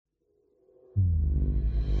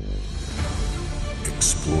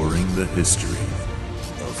exploring the history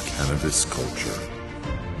of cannabis culture,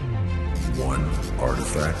 one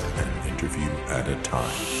artifact and interview at a time.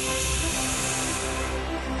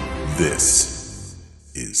 This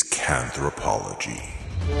is Cannthropology,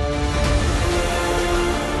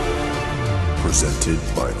 presented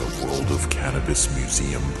by the World of Cannabis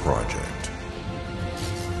Museum Project,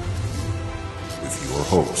 with your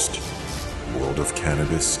host, World of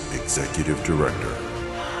Cannabis Executive Director,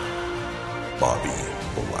 Bobby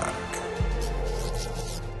Black.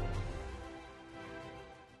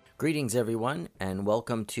 Greetings, everyone, and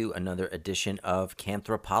welcome to another edition of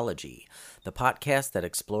Cannthropology, the podcast that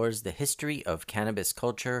explores the history of cannabis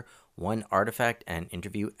culture, one artifact and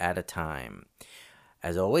interview at a time.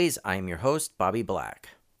 As always, I am your host, Bobby Black.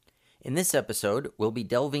 In this episode, we'll be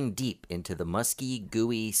delving deep into the musky,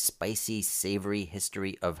 gooey, spicy, savory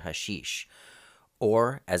history of hashish,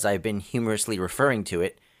 or, as I've been humorously referring to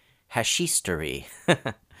it, HASHistory.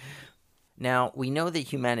 Now, we know that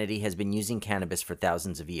humanity has been using cannabis for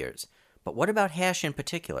thousands of years, but what about hash in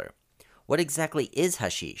particular? What exactly is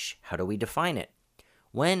hashish? How do we define it?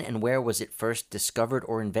 When and where was it first discovered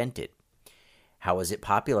or invented? How was it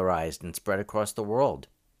popularized and spread across the world?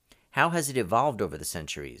 How has it evolved over the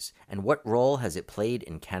centuries, and what role has it played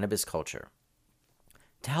in cannabis culture?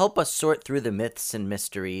 To help us sort through the myths and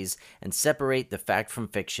mysteries and separate the fact from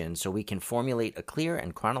fiction so we can formulate a clear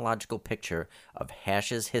and chronological picture of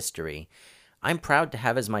hash's history, I'm proud to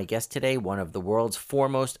have as my guest today one of the world's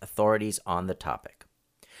foremost authorities on the topic.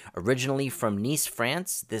 Originally from Nice,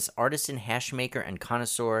 France, this artisan hash maker and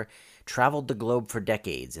connoisseur traveled the globe for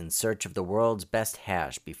decades in search of the world's best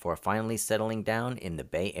hash before finally settling down in the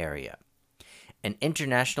Bay Area. An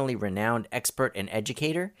internationally renowned expert and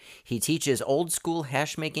educator, he teaches old-school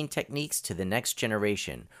hash-making techniques to the next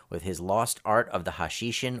generation with his Lost Art of the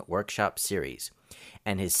Hashishin workshop series.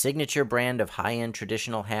 And his signature brand of high-end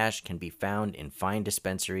traditional hash can be found in fine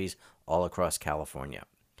dispensaries all across California.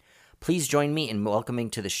 Please join me in welcoming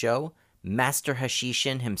to the show Master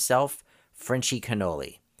Hashishin himself, Frenchy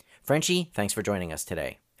Cannoli. Frenchy, thanks for joining us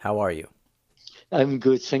today. How are you? I'm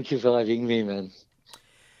good. Thank you for having me, man.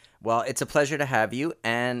 Well, it's a pleasure to have you.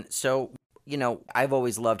 And so, I've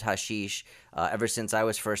always loved hashish ever since I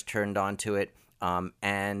was first turned on to it.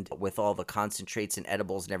 And with all the concentrates and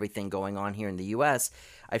edibles and everything going on here in the U.S.,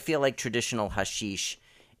 I feel like traditional hashish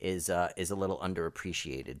is a little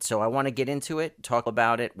underappreciated. So I want to get into it, talk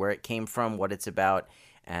about it, where it came from, what it's about,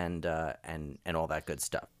 and all that good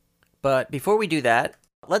stuff. But before we do that,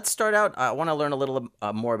 let's start out. I want to learn a little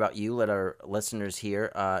more about you. Let our listeners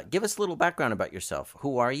here give us a little background about yourself.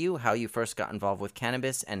 Who are you? How you first got involved with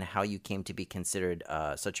cannabis, and how you came to be considered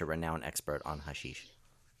such a renowned expert on hashish.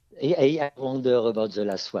 I wonder about the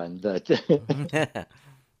last one, but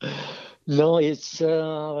no,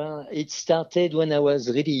 it started when I was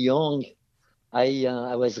really young.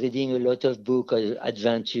 I was reading a lot of books,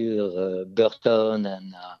 adventure, Burton,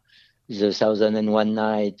 and the 1001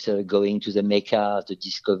 Night, going to the Mecca, the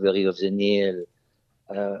discovery of the Nile.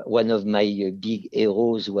 One of my big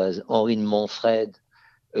heroes was Henri de Montfred,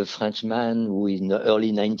 a Frenchman who in the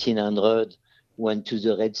early 1900 went to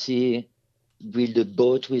the Red Sea, built a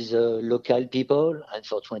boat with local people, and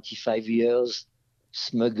for 25 years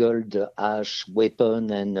smuggled hash,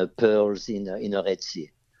 weapon, and pearls in a Red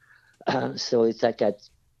Sea. So it's like I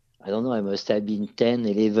don't know, I must have been 10,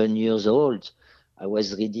 11 years old. I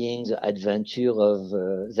was reading the adventure of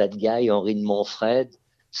that guy, Henri de Montfred,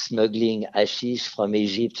 smuggling hashish from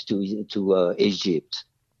Egypt to Egypt,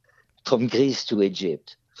 from Greece to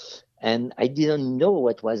Egypt. And I didn't know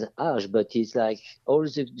what was hash, but it's like all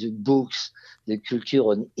the books, the culture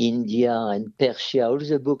on India and Persia, all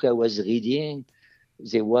the book I was reading,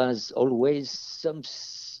 there was always some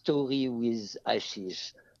story with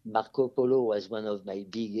hashish. Marco Polo was one of my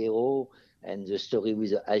big heroes, and the story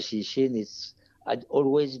with the hashishin, had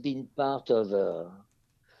always been part of the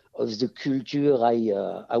culture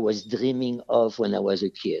I was dreaming of when I was a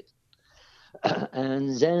kid.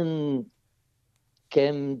 And then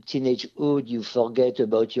came teenagehood, you forget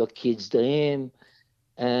about your kid's dream.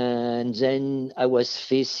 And then I was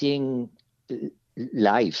facing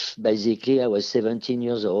life. Basically, I was 17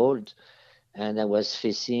 years old and I was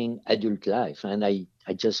facing adult life. And I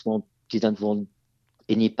just didn't want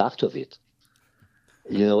any part of it.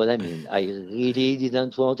 You know what I mean? I really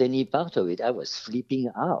didn't want any part of it. I was flipping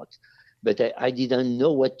out. But I didn't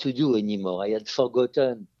know what to do anymore. I had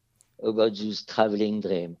forgotten about this traveling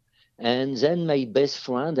dream. And then my best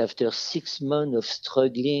friend, after 6 months of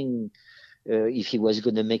struggling if he was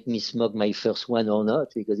going to make me smoke my first one or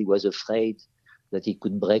not, because he was afraid that he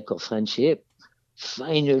could break our friendship,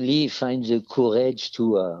 finally find the courage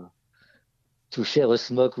to to share a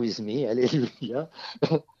smoke with me. Hallelujah.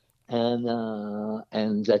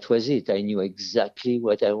 And that was it. I knew exactly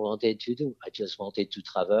what I wanted to do. I just wanted to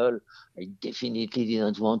travel. I definitely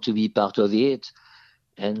didn't want to be part of it.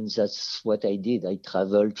 And that's what I did. I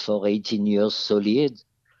traveled for 18 years solid.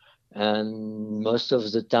 And most of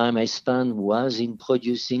the time I spent was in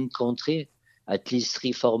producing country, at least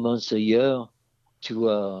 3-4 months a year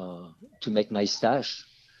to make my stash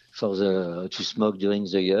to smoke during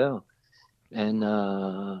the year. And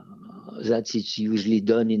that's it's usually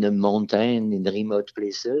done in a mountain in remote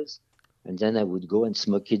places. And then I would go and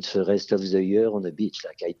smoke it for the rest of the year on the beach.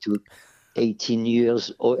 Like I took 18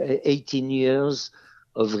 years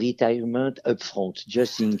of retirement up front,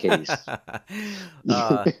 just in case.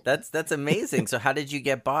 That's amazing. So how did you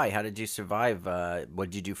get by? How did you survive? What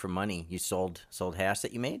did you do for money? You sold hash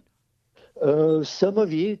that you made? Some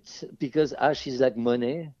of it, because hash is like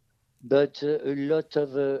money, but a lot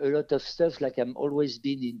of stuff. Like I'm always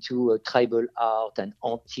been into tribal art and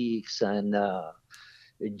antiques and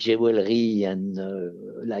jewelry and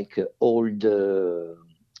old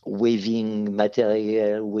waved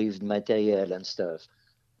material and stuff.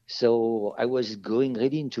 So I was going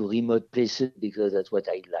really into remote places because that's what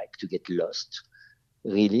I like, to get lost,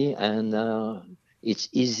 really. And it's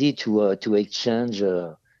easy to exchange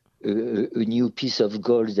a new piece of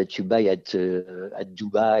gold that you buy at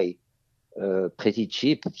Dubai, pretty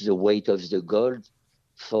cheap, the weight of the gold,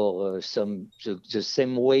 for the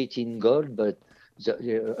same weight in gold, but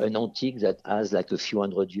an antique that has like a few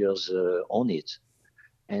hundred years on it.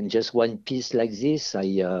 And just one piece like this,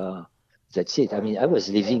 that's it. I mean, I was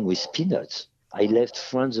living with peanuts. I left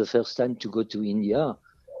France the first time to go to India.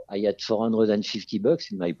 I had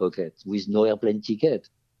 $450 in my pocket with no airplane ticket.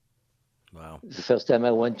 Wow. The first time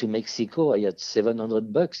I went to Mexico, I had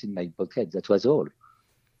 $700 in my pocket. That was all.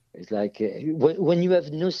 It's like when you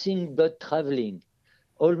have nothing but traveling,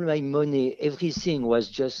 all my money, everything was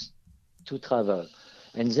just to travel.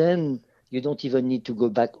 And then you don't even need to go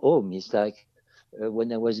back home. It's like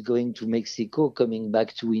when I was going to Mexico, coming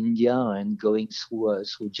back to India and going through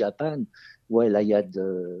Japan, well, I had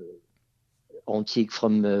antique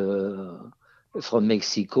from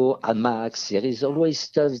Mexico, Amax. There is always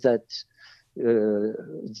stuff that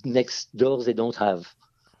next door they don't have.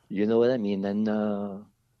 You know what I mean? And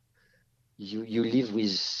you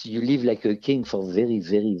live like a king for very,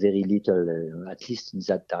 very, very little, at least in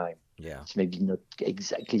that time. Yeah. It's maybe not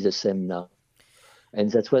exactly the same now. And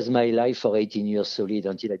that was my life for 18 years solid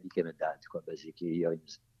until I became a dad, basically.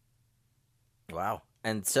 Wow.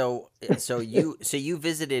 And so you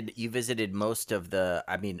visited most of the,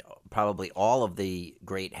 I mean, probably all of the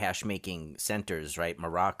great hash making centers, right?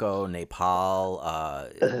 Morocco, Nepal,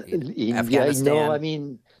 India,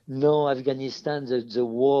 Afghanistan. No, Afghanistan. The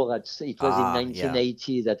war it was in Yeah,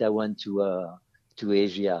 1980 that I went to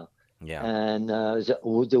Asia, yeah. and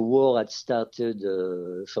the war had started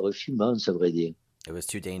for a few months already. It was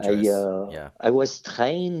too I dangerous. Yeah. I was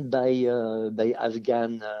trained by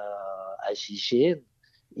Afghan hashishin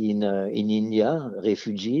in India,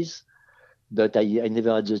 refugees, but I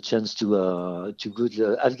never had the chance to go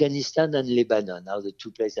to Afghanistan and Lebanon. Are the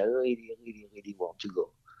two places I really, really, really want to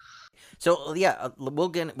go. So yeah, we're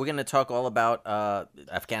gonna talk all about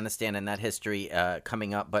Afghanistan and that history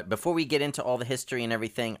coming up. But before we get into all the history and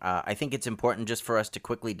everything, I think it's important just for us to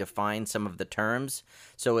quickly define some of the terms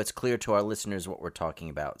so it's clear to our listeners what we're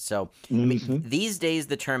talking about. So I mean, these days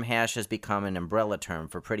the term hash has become an umbrella term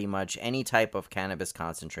for pretty much any type of cannabis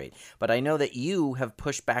concentrate. But I know that you have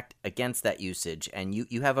pushed back against that usage, and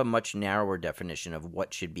you have a much narrower definition of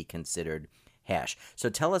what should be considered hash.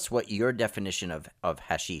 So tell us what your definition of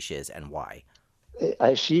hashish is and why.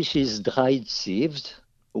 Hashish is dried sieved,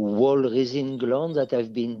 whole resin gland that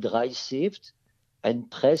have been dry sieved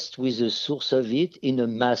and pressed with the source of it in a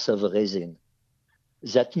mass of resin.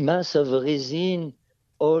 That mass of resin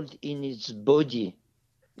hold in its body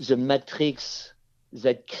the matrix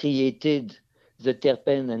that created the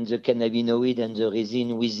terpene and the cannabinoid and the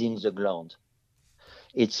resin within the gland.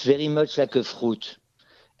 It's very much like a fruit.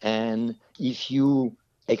 And if you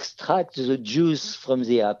extract the juice from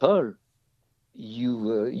the apple,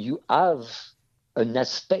 you have an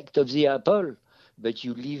aspect of the apple, but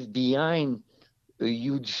you leave behind a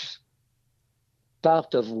huge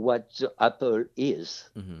part of what the apple is.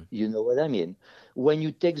 Mm-hmm. You know what I mean? When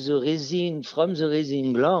you take the resin from the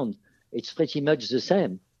resin gland, it's pretty much the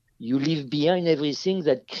same. You leave behind everything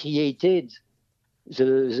that created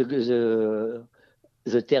the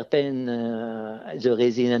terpene, the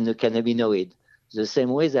resin, and the cannabinoid. The same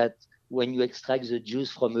way that when you extract the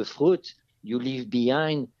juice from a fruit, you leave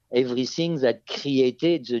behind everything that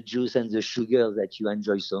created the juice and the sugar that you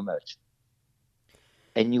enjoy so much.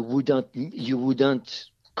 and you wouldn't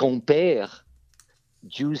compare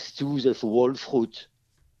juice to the whole fruit.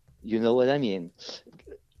 You know what I mean?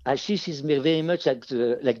 Hashish is very much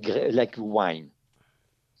like wine.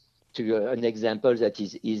 To an example that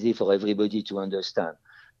is easy for everybody to understand.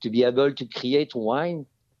 To be able to create wine,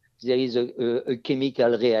 there is a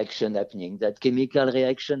chemical reaction happening. That chemical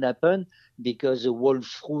reaction happens because the whole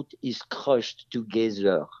fruit is crushed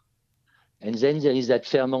together. And then there is that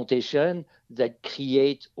fermentation that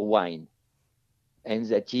creates wine. And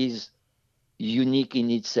that is unique in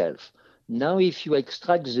itself. Now, if you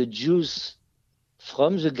extract the juice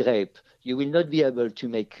from the grape, you will not be able to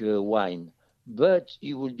make wine, but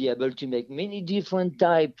you will be able to make many different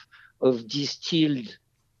types of distilled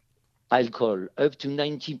alcohol, up to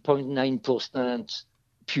 90.9%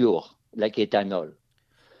 pure, like ethanol.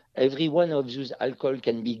 Every one of those alcohol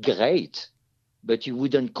can be great, but you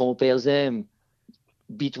wouldn't compare them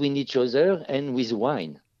between each other and with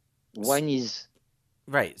wine. Wine is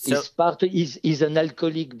right. So is an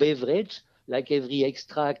alcoholic beverage, like every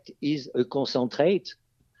extract is a concentrate,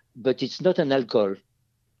 but it's not an alcohol.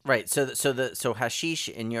 right. So hashish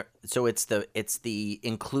it's the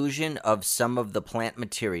inclusion of some of the plant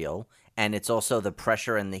material, and it's also the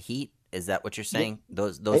pressure and the heat. Is that what you're saying?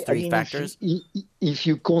 Those three factors. If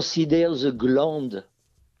you consider the gland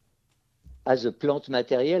as a plant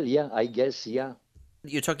material, yeah, I guess, yeah.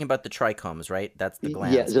 You're talking about the trichomes, right? That's the Yeah,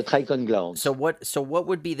 glands. the trichome glands. So what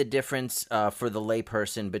would be the difference for the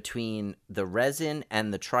layperson between the resin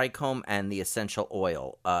and the trichome and the essential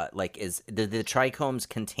oil? Like, do the trichomes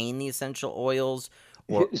contain the essential oils?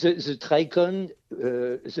 Or the trichome,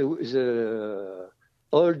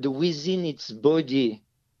 all the within its body,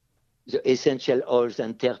 the essential oils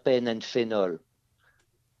and terpene and phenol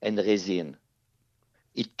and resin,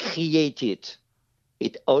 it created,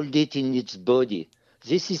 it holds it in its body.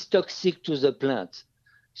 This is toxic to the plant.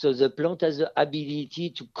 So the plant has the ability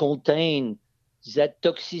to contain that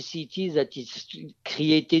toxicity that is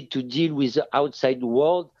created to deal with the outside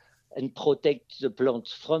world and protect the plant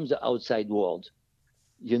from the outside world.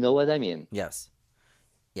 You know what I mean? yes.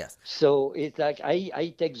 So it's like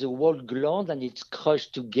I take the whole gland and it's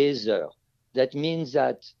crushed together. That means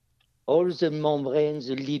that all the membranes,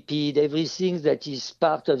 the lipid, everything that is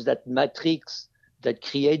part of that matrix that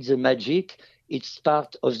creates the magic, it's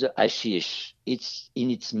part of the hashish. It's in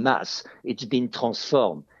its mass. It's been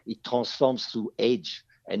transformed. It transforms through age.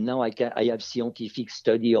 And now I have scientific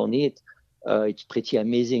study on it. It's pretty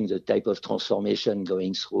amazing, the type of transformation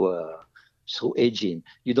going through aging.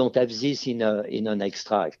 You don't have this in an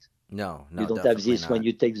extract. No, You don't have definitely this not. when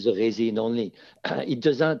you take the resin only. It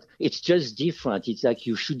doesn't, it's just different. It's like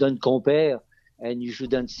you shouldn't compare and you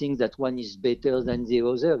shouldn't think that one is better than the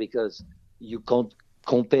other because you can't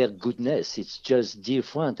compare goodness. It's just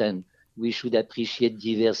different and we should appreciate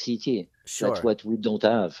diversity. Sure. That's what we don't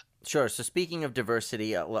have. Sure. So speaking of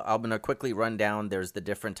diversity, I'm going to quickly run down. There's the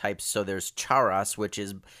different types. So there's charas, which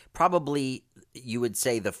is probably, you would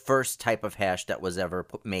say, the first type of hash that was ever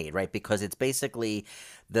made, right? Because it's basically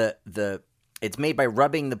it's made by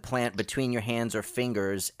rubbing the plant between your hands or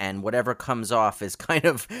fingers, and whatever comes off is kind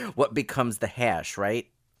of what becomes the hash, right?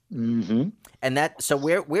 Mm-hmm. And that, so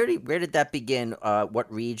where did that begin?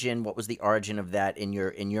 What region? What was the origin of that in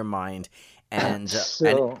your mind? And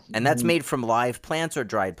that's made from live plants or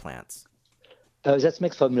dried plants? That's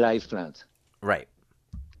made from live plants. Right.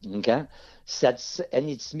 Okay.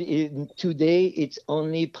 Today it's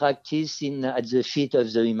only practiced at the feet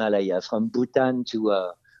of the Himalaya, from Bhutan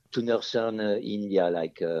to northern India,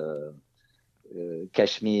 like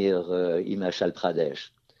Kashmir, Himachal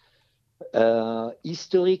Pradesh.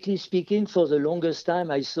 Historically speaking, for the longest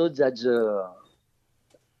time, I thought that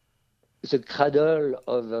the cradle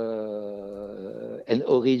of an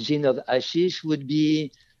origin of hashish would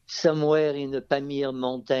be somewhere in the Pamir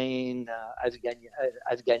mountain,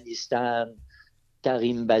 Afghanistan,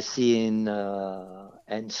 Tarim Basin,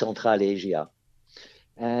 and Central Asia.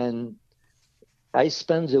 And I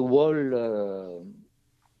spent the whole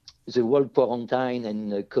quarantine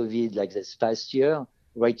and COVID, like this past year,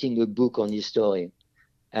 writing a book on history.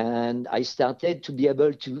 And I started to be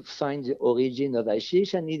able to find the origin of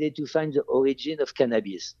hashish. I needed to find the origin of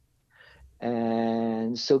cannabis.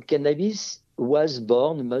 And so cannabis was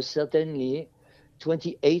born most certainly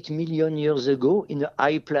 28 million years ago in the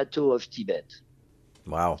high plateau of Tibet.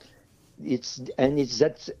 Wow. It's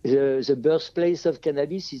that the birthplace of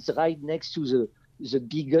cannabis is right next to the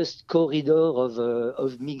biggest corridor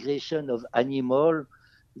of migration of animal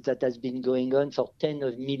that has been going on for tens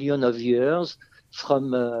of millions of years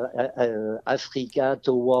from Africa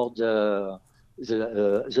toward the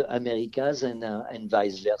Americas and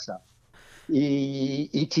vice versa.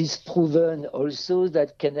 It is proven also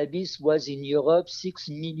that cannabis was in Europe 6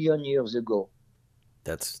 million years ago.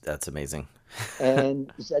 That's amazing.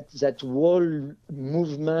 And that whole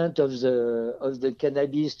movement of the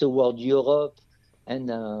cannabis toward Europe and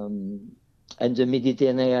the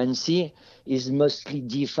Mediterranean Sea is mostly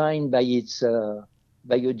defined by its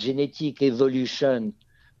biogenetic evolution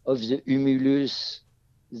of the humulus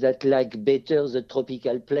that like better the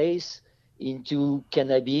tropical place into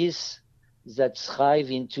cannabis that thrive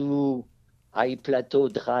into high plateau,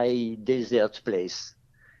 dry desert place.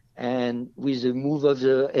 And with the move of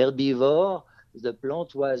the herbivore, the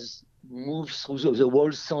plant was moved through the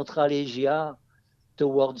whole Central Asia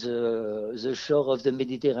towards the shore of the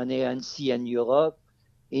Mediterranean Sea and Europe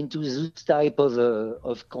into this type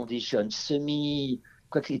of conditions.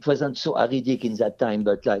 It wasn't so acidic in that time,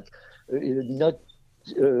 but like not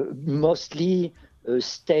mostly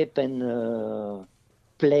steppe and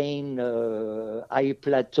plain, high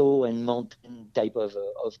plateau and mountain type of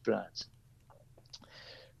plants.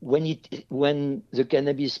 When the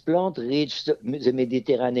cannabis plant reached the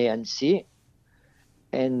Mediterranean Sea,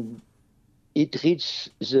 and it reached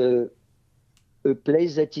a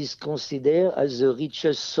place that is considered as the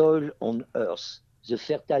richest soil on earth, the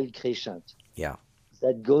Fertile Crescent. Yeah.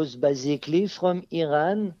 That goes basically from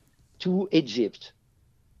Iran to Egypt.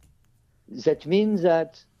 That means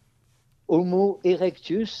that Homo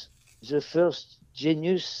erectus, the first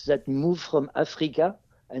genus that moved from Africa,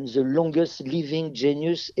 and the longest living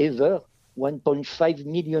genus ever, 1.5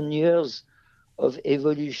 million years of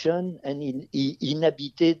evolution, and he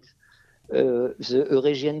inhabited the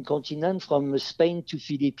Eurasian continent from Spain to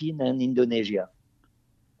Philippines and Indonesia.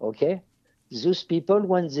 Okay? Those people,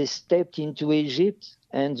 when they stepped into Egypt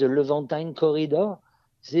and the Levantine corridor,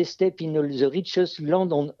 they stepped in the richest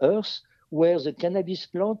land on earth where the cannabis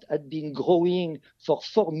plant had been growing for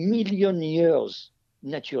 4 million years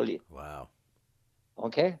naturally. Wow.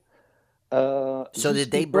 Okay. So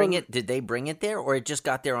did they bring it? Did they bring it there, or it just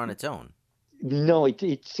got there on its own? No,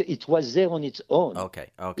 it was there on its own.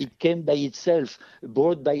 Okay. It came by itself,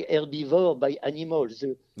 brought by herbivore, by animals.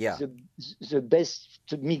 The best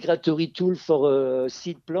migratory tool for a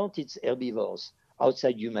seed plant, it's herbivores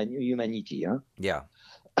outside humanity. Huh? Yeah.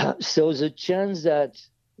 So the chance that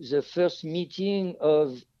the first meeting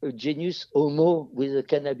of a genus Homo with a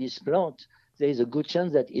cannabis plant, there is a good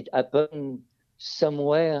chance that it happened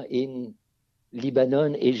somewhere in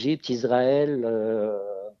Lebanon, Egypt, Israel,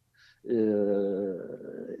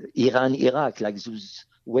 Iran, Iraq, like those,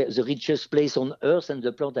 where the richest place on earth, and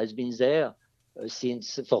the plant has been there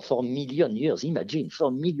for 4 million years. Imagine 4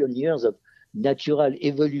 million years of natural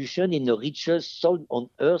evolution in the richest soil on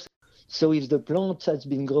earth. So if the plant has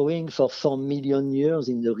been growing for 4 million years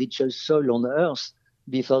in the richest soil on earth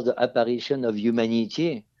before the apparition of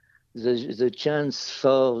humanity, the chance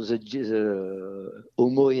for the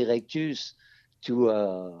Homo erectus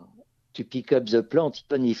to pick up the plant,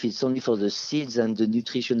 even if it's only for the seeds and the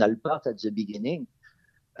nutritional part at the beginning,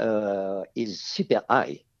 is super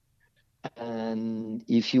high. And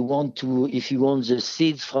if you want the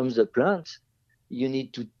seeds from the plant, you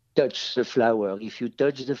need to touch the flower. If you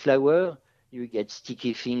touch the flower, you get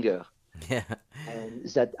sticky finger. Yeah. And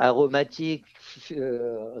that aromatic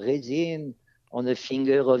resin on the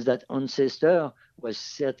finger of that ancestor was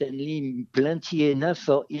certainly plenty enough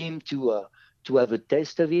for him to have a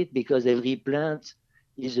taste of it, because every plant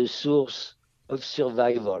is a source of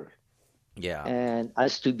survival. Yeah. And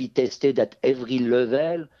has to be tested at every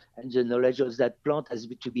level, and the knowledge of that plant has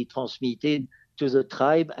to be transmitted to the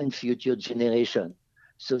tribe and future generation.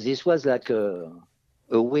 So this was like a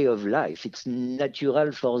way of life. It's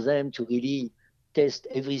natural for them to really test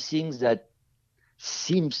everything that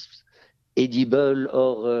seems edible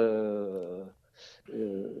or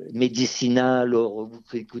medicinal, or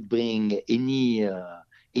could bring any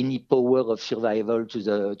power of survival to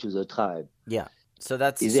the tribe. Yeah. So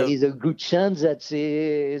there is a good chance that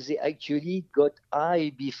they actually got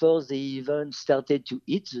high before they even started to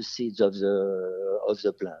eat the seeds of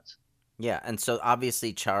the plant. Yeah, and so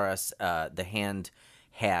obviously Charas, the hand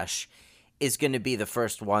hash, is going to be the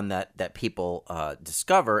first one that people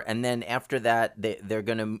discover, and then after that they're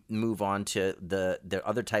going to move on to the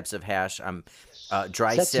other types of hash.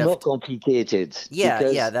 Dry That's sift. more complicated.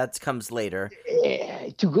 Yeah, that comes later.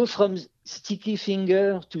 To go from sticky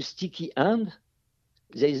finger to sticky hand,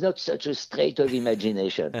 there is not such a strait of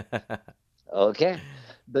imagination. Okay,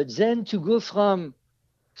 but then to go from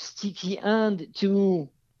sticky hand to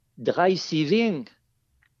dry sieving,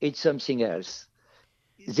 it's something else.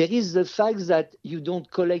 There is the fact that you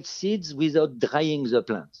don't collect seeds without drying the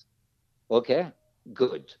plant. Okay,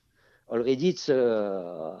 good. Already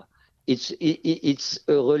it's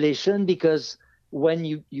a relation because when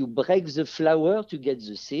you break the flower to get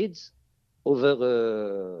the seeds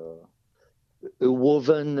over a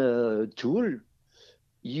woven tool,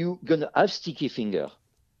 you're gonna have sticky finger.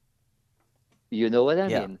 You know what I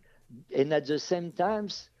Yeah. mean? And at the same time,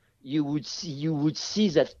 you would see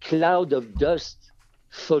that cloud of dust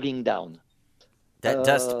falling down. That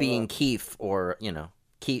dust Uh, being keef, or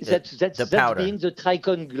keef, the that's powder. being the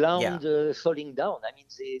trichome Yeah. gland falling down. I mean,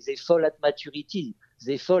 they fall at maturity.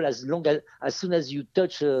 They fall as soon as you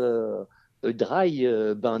touch a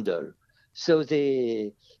dry bundle. So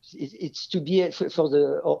it's to be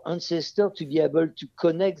for our ancestor to be able to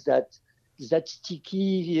connect that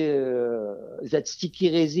sticky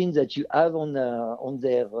resin that you have on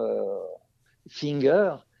their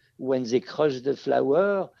finger when they crush the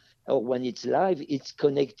flower or when it's live, it's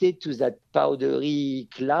connected to that powdery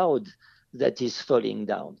cloud that is falling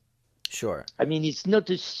down. Sure. I mean, it's not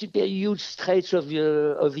a super huge stretch of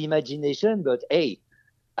imagination, but hey,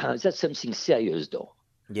 that's something serious, though.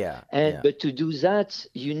 Yeah. And Yeah. but to do that,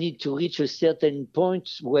 you need to reach a certain point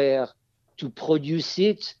where to produce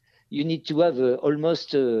it, you need to have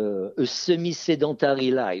almost a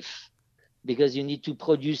semi-sedentary life because you need to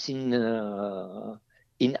produce in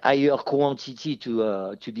higher quantity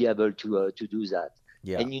to be able to do that.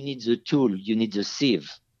 Yeah. And you need the tool, you need the sieve.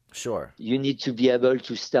 Sure. You need to be able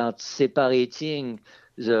to start separating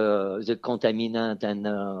the contaminant and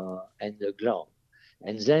the gland.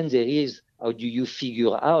 And then there is how do you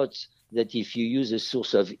figure out that if you use a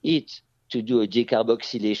source of heat to do a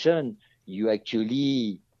decarboxylation, you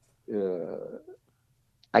actually uh,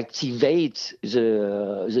 activate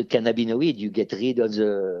the cannabinoid. You get rid of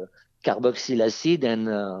the carboxyl acid and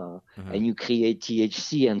you create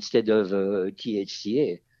THC instead of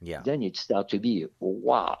THCA. Yeah. Then it starts to be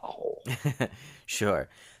wow. Sure.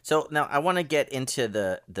 So now I want to get into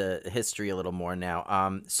the history a little more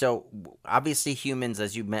now. So obviously humans,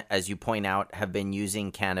 as you point out, have been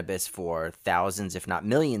using cannabis for thousands, if not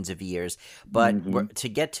millions, of years. But to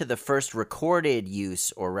get to the first recorded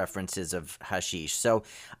use or references of hashish,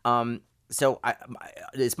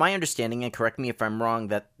 it's my understanding, and correct me if I'm wrong,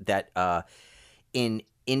 that in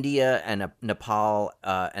India and Nepal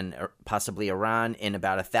and possibly Iran in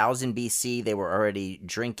about 1000 BC, they were already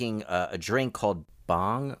drinking a drink called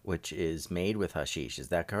bhang, which is made with hashish. Is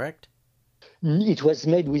that correct? It was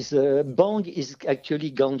made with bhang is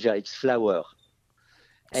actually ganja, it's flower.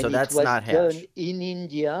 So And it that's was not done hash. in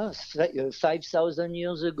India 5,000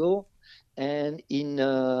 years ago and in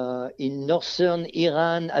northern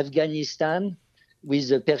Iran, Afghanistan, with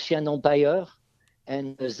the Persian Empire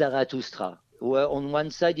and Zarathustra. Where on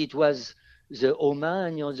one side it was the Oma,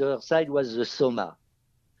 and on the other side was the Soma.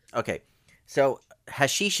 Okay, so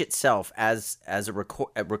hashish itself, as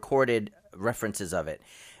recorded references of it,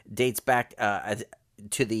 dates back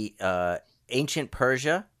to the ancient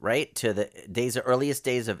Persia, right? To the earliest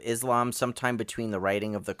days of Islam, sometime between the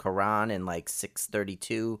writing of the Quran in like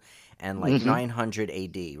 632 and like 900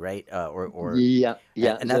 AD, right? Yeah,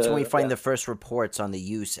 yeah. And that's when we find the first reports on the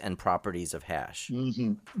use and properties of hash.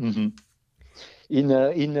 And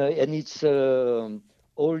it's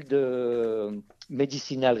old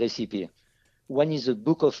medicinal recipe. One is a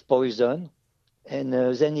book of poison, and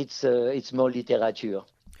then it's more literature.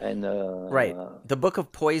 And Right. The Book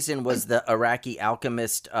of Poison was the Iraqi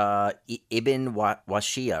alchemist Ibn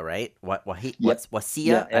Washia, right?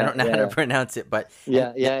 Wasiya? I don't know how to pronounce it, but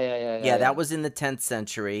that was in the 10th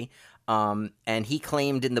century. And he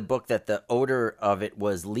claimed in the book that the odor of it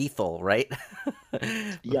was lethal, right?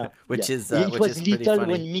 Which is pretty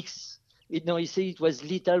funny. When mixed. He said it was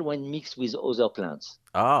lethal when mixed with other plants.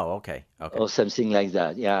 Oh, okay. Or something like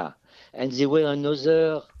that. Yeah, and there were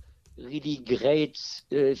another really great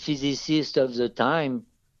physicist of the time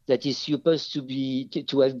that is supposed to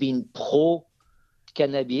have been pro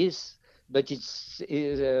cannabis, but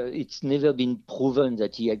it's never been proven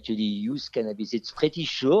that he actually used cannabis. It's pretty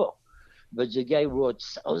sure, but the guy wrote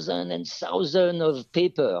thousands and thousands of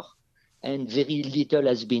paper, and very little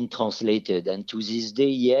has been translated. And to this day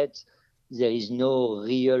yet, there is no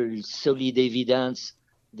real solid evidence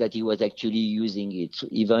that he was actually using it,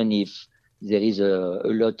 even if there is a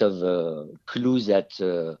lot of clues that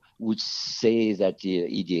would say that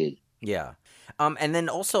he did. Yeah. And then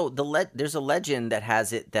also there's a legend that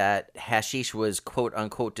has it that hashish was quote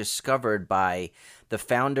unquote discovered by the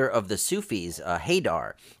founder of the Sufis,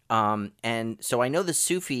 Haydar. And so I know the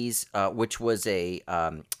Sufis, which was a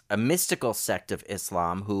mystical sect of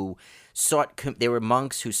Islam who they were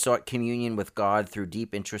monks who sought communion with God through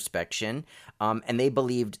deep introspection. And they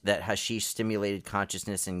believed that hashish stimulated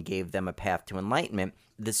consciousness and gave them a path to enlightenment.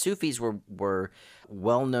 the Sufis were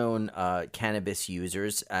well-known cannabis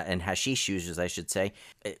users and hashish users, I should say.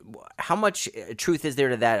 How much truth is there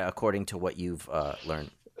to that, according to what you've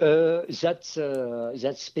learned?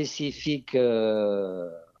 That specific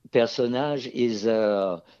personage is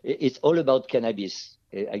it's all about cannabis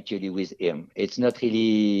actually with him. It's not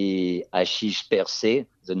really hashish per se,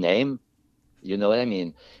 the name. You know what I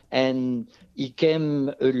mean? And he came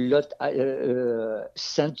a lot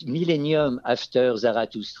millennium after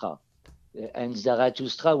Zarathustra. And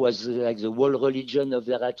Zarathustra was like the whole religion of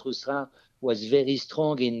Zarathustra was very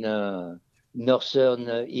strong in northern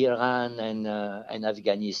Iran and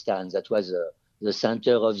Afghanistan. That was the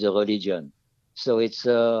center of the religion. So it's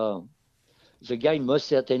the guy most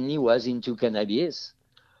certainly was into cannabis.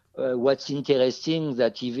 What's interesting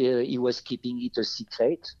that he was keeping it a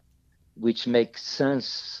secret, which makes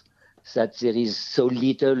sense that there is so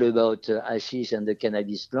little about hashish and the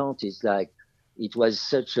cannabis plant. It's like it was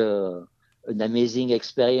such an amazing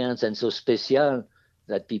experience and so special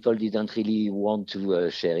that people didn't really want to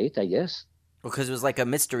share it, I guess. Because it was like a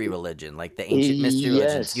mystery religion, like the ancient mystery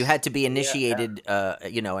religions. You had to be initiated,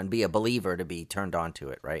 and be a believer to be turned on to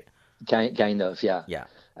it, right? Kind of, yeah. Yeah.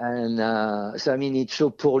 And so I mean, it's so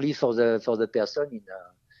poorly for the person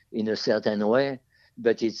in a certain way,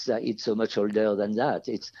 but it's so much older than that.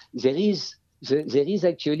 There is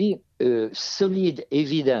actually solid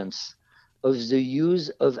evidence of the use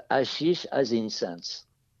of hashish as incense,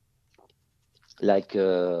 like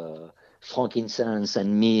frankincense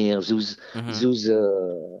and myrrh, those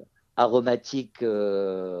aromatic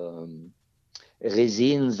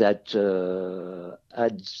resins that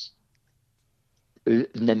had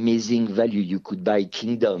an amazing value. You could buy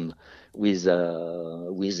kingdom with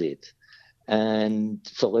it. And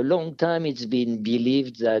for a long time, it's been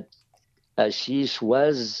believed that hashish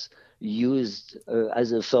was used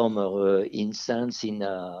as a form of incense in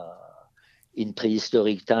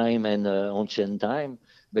prehistoric time and ancient time,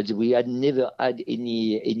 but we had never had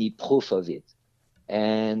any proof of it.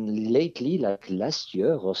 And lately, like last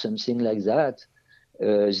year or something like that,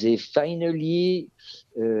 they finally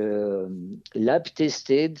lab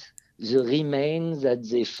tested the remains that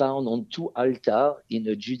they found on two altars in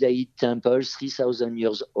a Judaic temple 3,000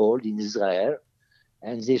 years old in Israel.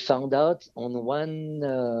 And they found out on one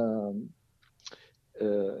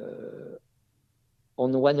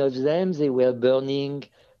of them, they were burning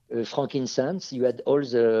frankincense. You had all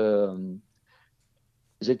the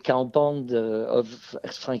compound of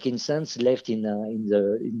frankincense left in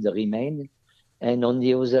the remain, and on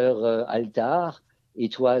the other altar,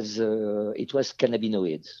 it was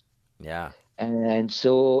cannabinoids. Yeah. And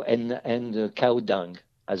so and cow dung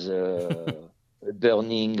as a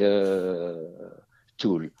burning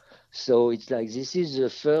tool. So it's like this is the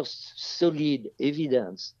first solid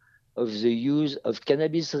evidence of the use of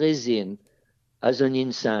cannabis resin as an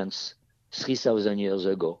incense 3,000 years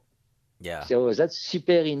ago. Yeah. So that's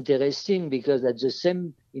super interesting because in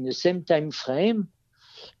the same time frame,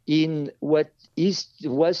 in what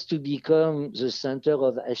was to become the center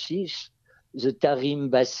of hashish, the Tarim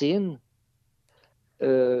Basin,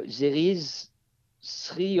 there is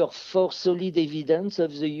 3 or 4 solid evidence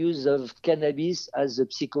of the use of cannabis as a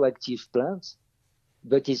psychoactive plant,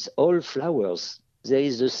 but it's all flowers. There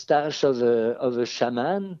is a stash of a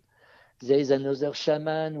shaman. There is another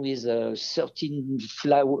shaman with 13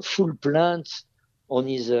 full plants on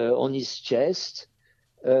his chest.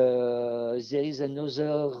 There is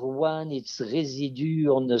another one, it's residue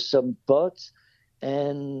on some pot,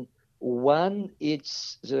 and one,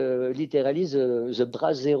 it's literally the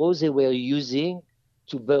brasero they were using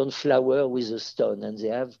to burn flour with a stone, and they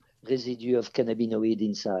have residue of cannabinoid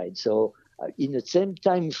inside. So in the same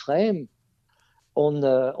time frame, on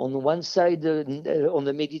one side, on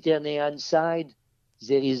the Mediterranean side,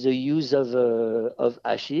 there is the use of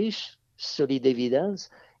hashish, solid evidence,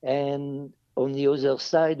 and on the other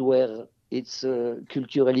side, where it's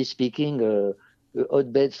culturally speaking a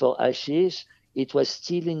hotbed for hashish, it was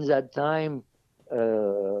still in that time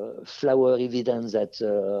flower evidence that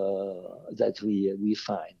we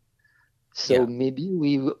find. So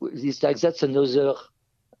maybe that's another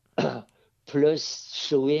plus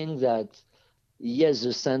showing that yes,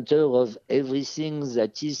 the center of everything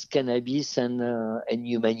that is cannabis and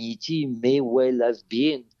humanity may well have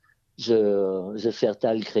been the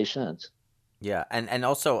Fertile Crescent. Yeah, and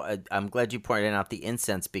also I'm glad you pointed out the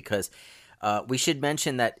incense because we should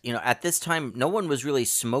mention that at this time no one was really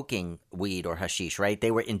smoking weed or hashish, right?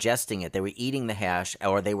 They were ingesting it, they were eating the hash,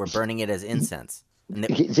 or they were burning it as incense. And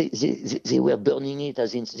they were burning it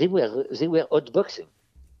as incense. They were hotboxing.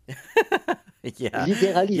 Yeah.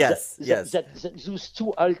 Literally, Yes. Yes. those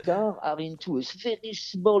two altars are into a very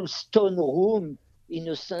small stone room in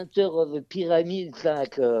the center of a pyramid. It's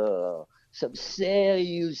like some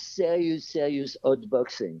serious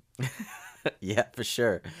outboxing. Yeah, for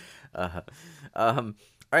sure. Uh, all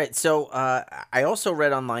right. So I also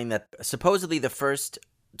read online that supposedly the first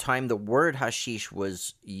time the word hashish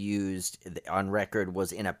was used on record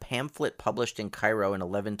was in a pamphlet published in Cairo in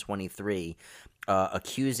 1123,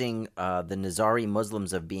 accusing the Nizari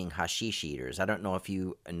Muslims of being hashish eaters. I don't know if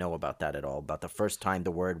you know about that at all, about the first time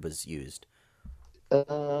the word was used.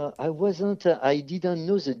 I didn't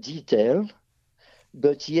know the detail,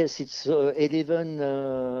 but yes, it's 10th,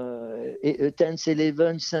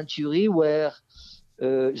 11th century where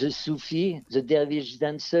the Sufi, the dervish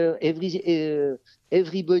dancer,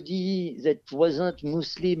 everybody that wasn't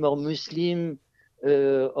Muslim or Muslim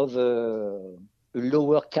of a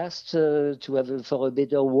lower caste, for a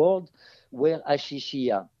better word, were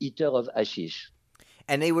Ashishia, eater of hashish.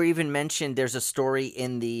 And they were even mentioned. There's a story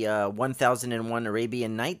in the 1001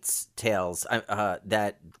 Arabian Nights tales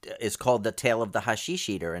that is called the Tale of the Hashish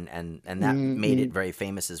Eater, and that made it very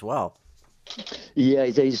famous as well. Yeah,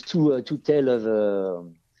 there is two tale of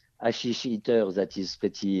hashish eaters that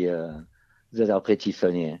are pretty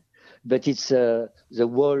funny. But it's the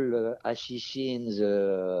whole hashishin,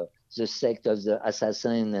 the sect of the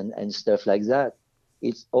assassin and stuff like that.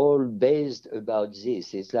 It's all based about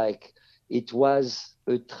this. It's like it was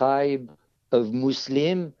a tribe of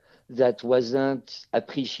Muslim that wasn't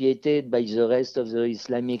appreciated by the rest of the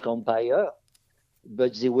Islamic empire,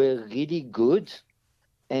 but they were really good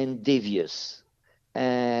and devious.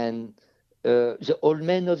 And the old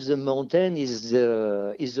man of the mountain is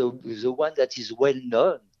the one that is well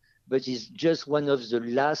known, but is just one of the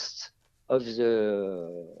last of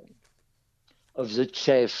the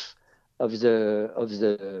chief of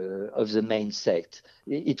the main sect.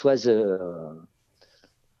 It was a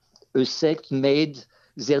sect made.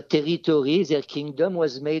 Their territory, their kingdom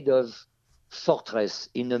was made of fortress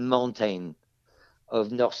in a mountain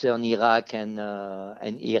of northern Iraq and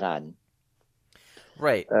Iran.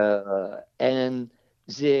 Right. And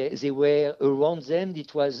they were around them,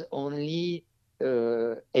 it was only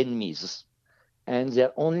enemies. And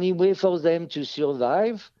the only way for them to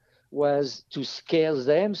survive was to scare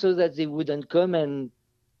them so that they wouldn't come and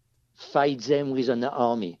fight them with an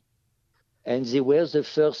army. And they were the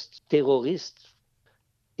first terrorists.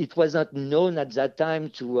 It was not known at that time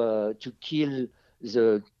to kill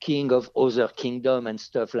the king of other kingdom and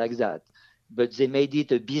stuff like that. But they made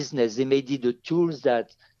it a business. They made it the tools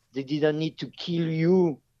that they didn't need to kill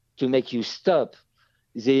you to make you stop.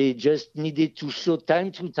 They just needed to show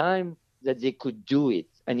time to time that they could do it,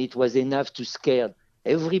 and it was enough to scare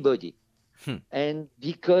everybody. And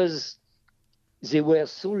because they were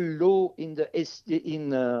so low in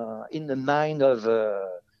the mind of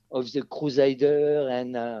the Crusader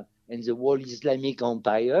and the whole Islamic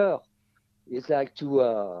Empire. It's like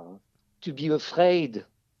to be afraid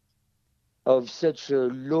of such a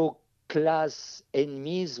low class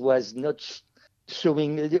enemies was not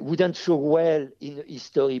wouldn't show well in a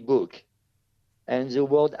history book. And the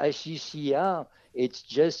word Ashishia, it's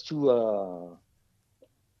just to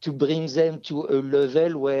bring them to a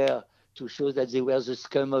level where to show that they were the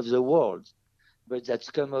scum of the world. But that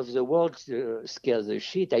scum of the world scares the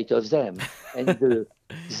shit out of them. And there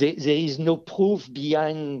is no proof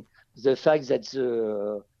behind the fact that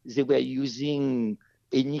they were using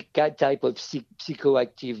any type of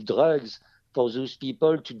psychoactive drugs for those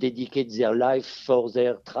people to dedicate their life for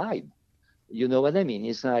their tribe. You know what I mean?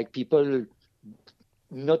 It's like people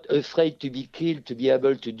not afraid to be killed, to be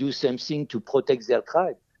able to do something to protect their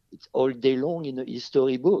tribe. It's all day long in a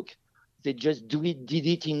history book. They just did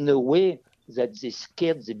it in a way that they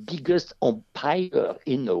scared the biggest empire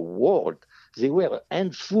in the world. They were a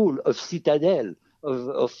handful of citadel,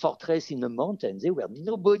 of fortress in the mountains. They were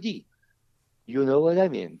nobody. You know what I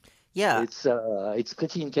mean? Yeah. It's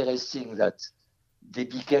pretty interesting that they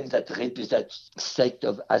became that sect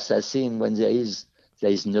of assassin when there is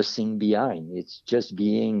nothing behind. It's just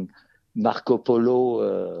being Marco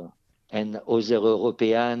Polo and other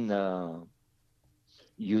European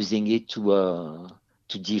using it to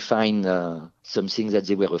define something that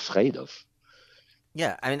they were afraid of.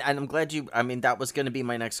 Yeah, and I'm glad you. I mean, that was going to be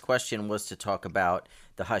my next question, was to talk about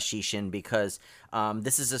the hashishin, because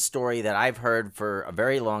this is a story that I've heard for a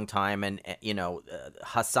very long time, and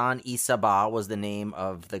Hassan Isaba was the name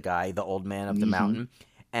of the guy, the old man of the mountain,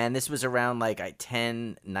 and this was around like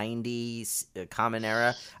 1090 Common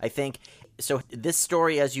Era, I think. So this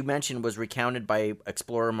story, as you mentioned, was recounted by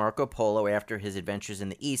explorer Marco Polo after his adventures in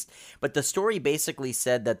the East. But the story basically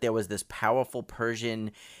said that there was this powerful Persian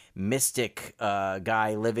mystic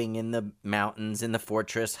guy living in the mountains in the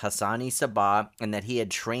fortress, Hassani Sabah, and that he had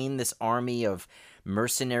trained this army of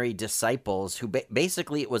mercenary disciples who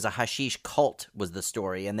basically it was a hashish cult was the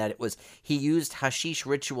story, and that he used hashish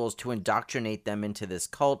rituals to indoctrinate them into this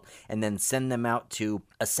cult and then send them out to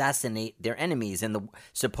assassinate their enemies. And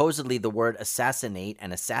supposedly the word assassinate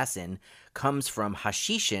and assassin comes from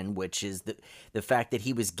hashishin, which is the fact that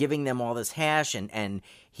he was giving them all this hash, and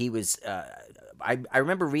he was I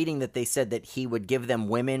remember reading that they said that he would give them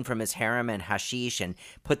women from his harem and hashish and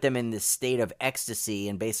put them in this state of ecstasy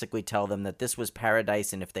and basically tell them that this was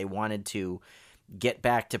paradise, and if they wanted to get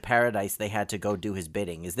back to paradise, they had to go do his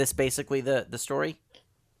bidding. Is this basically the story?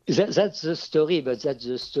 That's the story, but that's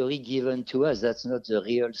the story given to us. That's not the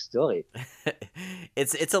real story.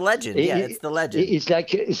 It's a legend. It's the legend. It's like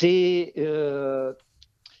the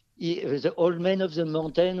old man of the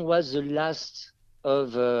mountain was the last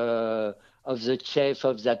of the chief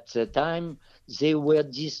of that time. They were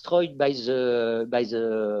destroyed by the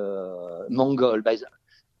Mongol, by the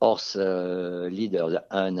horse leader, the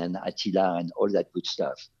Hun and Attila and all that good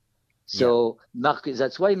stuff. So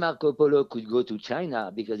that's why Marco Polo could go to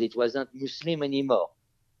China, because it wasn't Muslim anymore.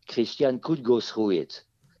 Christian could go through it.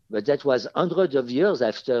 But that was hundreds of years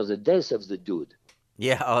after the death of the dude.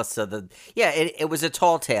 Yeah. Oh, so it was a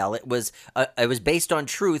tall tale. It was based on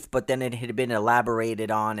truth, but then it had been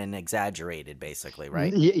elaborated on and exaggerated, basically,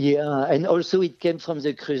 right? Yeah, and also it came from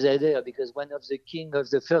the Crusader, because one of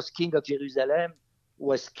the first king of Jerusalem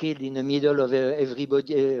was killed in the middle of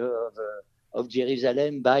everybody of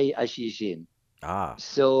Jerusalem by hashishin.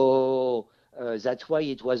 So that's why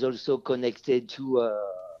it was also connected to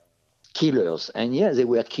killers. And they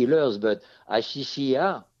were killers, but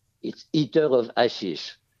hashishia, it's eater of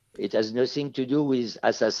hashish. It has nothing to do with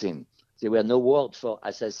assassin. There were no word for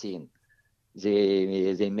assassin.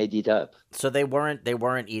 They made it up. So they weren't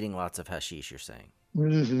eating lots of hashish, you're saying?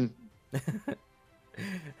 Mm-hmm.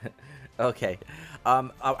 Okay.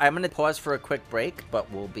 I'm going to pause for a quick break,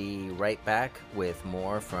 but we'll be right back with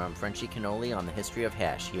more from Frenchy Cannoli on the history of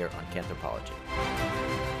hash here on Cannthropology.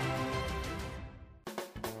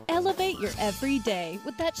 Elevate your everyday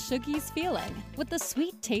with that Shuggies feeling, with the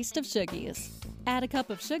sweet taste of Shuggies. Add a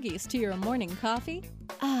cup of Shuggies to your morning coffee.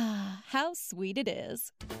 Ah, how sweet it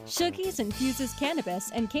is. Shuggies infuses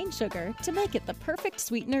cannabis and cane sugar to make it the perfect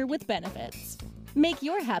sweetener with benefits. Make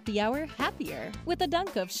your happy hour happier with a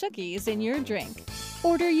dunk of Shuggies in your drink.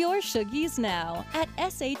 Order your Shuggies now at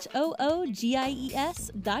shoogies.com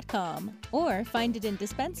or find it in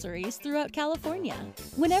dispensaries throughout California.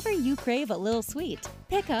 Whenever you crave a little sweet,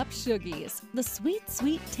 pick up Shuggies, the sweet,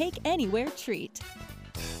 sweet take-anywhere treat.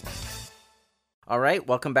 All right,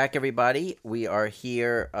 welcome back, everybody. We are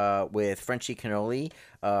here with Frenchy Cannoli,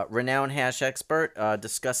 renowned hash expert,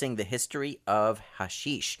 discussing the history of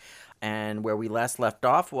hashish. And where we last left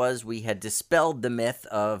off was we had dispelled the myth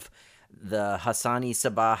of the Hassani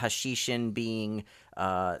Sabah hashishin being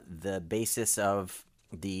the basis of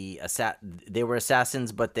they were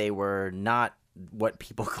assassins, but they were not what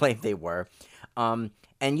people claimed they were.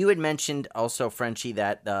 And you had mentioned also, Frenchy,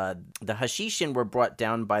 that the hashishin were brought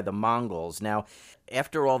down by the Mongols. Now,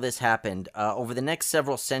 after all this happened, over the next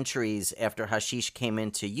several centuries after hashish came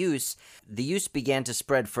into use, the use began to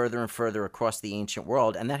spread further and further across the ancient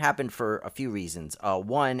world, and that happened for a few reasons.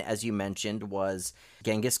 One, as you mentioned, was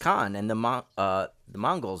Genghis Khan and the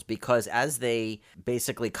Mongols, because as they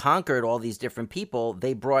basically conquered all these different people,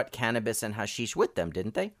 they brought cannabis and hashish with them,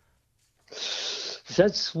 didn't they?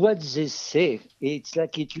 That's what they say. It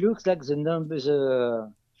looks like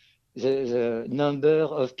the number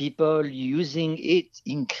of people using it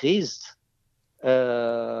increased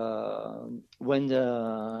when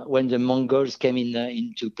the Mongols came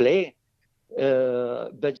into play.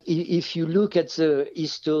 But if you look at the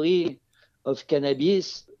history of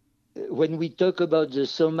cannabis, when we talk about the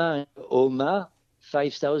Soma and Oma,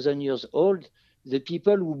 5,000 years old, the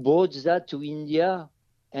people who brought that to India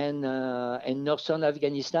and northern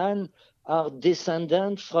Afghanistan are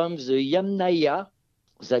descendants from the Yamnaya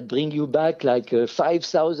that bring you back like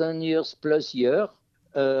 5,000 years plus who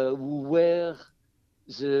were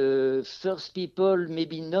the first people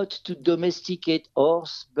maybe not to domesticate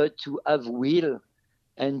horse, but to have will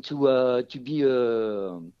and to be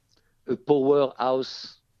a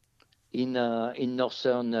powerhouse in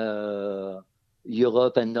northern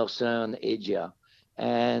Europe and northern Asia.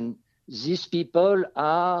 And these people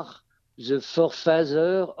are the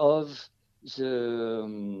forefather of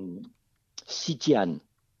the Scythian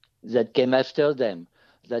that came after them,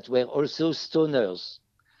 that were also stoners.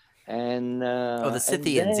 And Oh, the and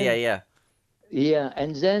Scythians. then Yeah.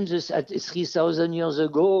 and then just at 3,000 years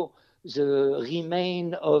ago, the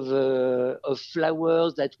remain of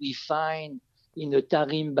flowers that we find in the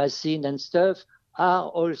Tarim basin and stuff are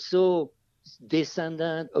also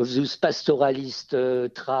descendant of those pastoralist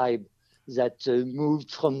tribe that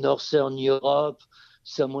moved from northern Europe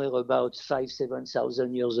somewhere about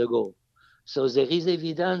 7,000 years ago. So there is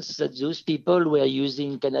evidence that those people were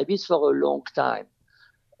using cannabis for a long time.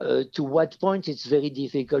 To what point, it's very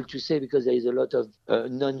difficult to say because there is a lot of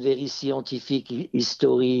non-very scientific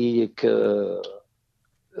historic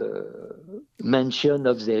mention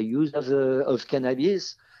of their use of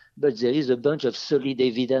cannabis, but there is a bunch of solid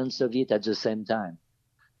evidence of it at the same time.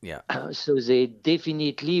 Yeah. So they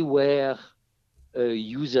definitely were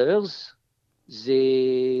users.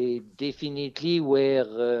 They definitely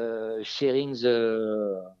were sharing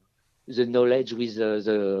the knowledge with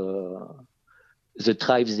the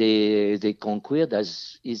tribes they conquered,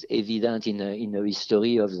 as is evident in the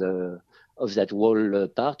history of that whole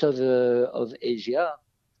part of Asia.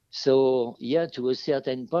 So yeah, to a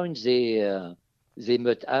certain point, they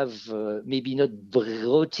might have maybe not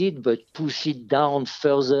brought it, but push it down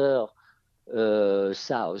further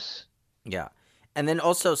south. Yeah. And then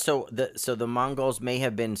also, so the Mongols may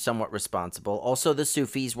have been somewhat responsible. Also, the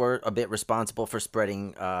Sufis were a bit responsible for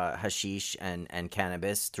spreading hashish and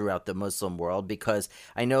cannabis throughout the Muslim world, because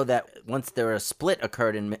I know that once there a split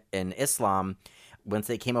occurred in Islam, once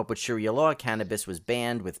they came up with Sharia law, cannabis was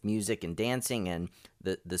banned with music and dancing, and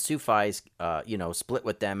the Sufis, split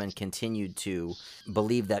with them and continued to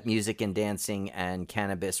believe that music and dancing and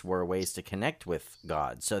cannabis were ways to connect with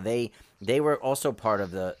God. So they were also part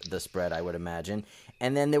of the spread, I would imagine.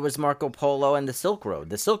 And then there was Marco Polo and the Silk Road.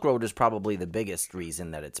 The Silk Road is probably the biggest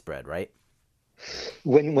reason that it spread, right?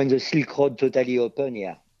 When the Silk Road totally opened,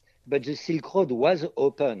 yeah. But the Silk Road was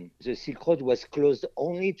open. The Silk Road was closed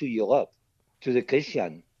only to Europe, to the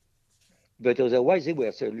Christian. But otherwise, there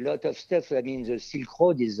was a lot of stuff. I mean, the Silk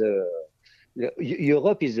Road is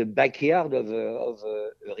Europe is the backyard of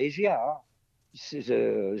Eurasia. Huh?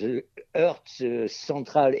 The Earth,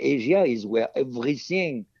 Central Asia is where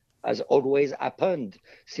everything has always happened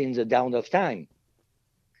since the dawn of time.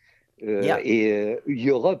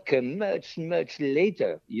 Europe came much, much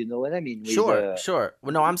later. You know what I mean? Sure.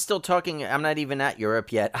 Well, no, I'm still talking. I'm not even at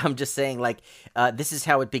Europe yet. I'm just saying, this is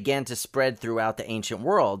how it began to spread throughout the ancient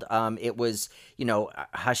world. It was,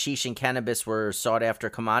 hashish and cannabis were sought after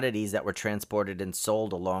commodities that were transported and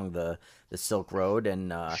sold along the Silk Road.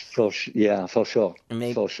 And for sure. For sure.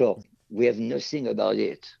 We have nothing about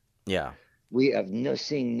it. Yeah. We have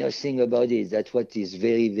nothing about it. That's what is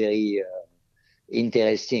very, very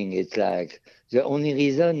interesting. It's like the only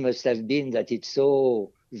reason must have been that it's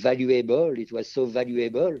so valuable. It was so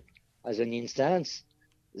valuable as an instance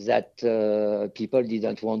that people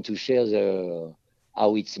didn't want to share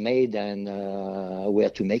how it's made and where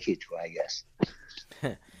to make it, I guess.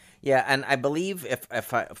 Yeah, and I believe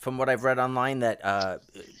from what I've read online that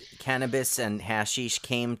cannabis and hashish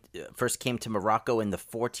first came to Morocco in the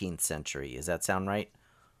 14th century. Does that sound right?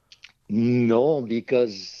 No,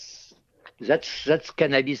 because that's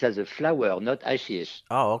cannabis as a flower, not hashish.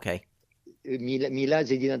 Oh, okay. Mila,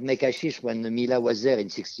 they didn't make hashish when Mila was there in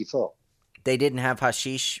 64. They didn't have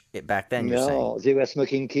hashish back then, you're saying? No, they were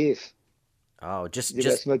smoking keef. Oh, They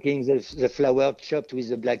were smoking the flower chopped with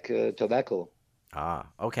the black tobacco. Ah,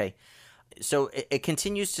 okay. So it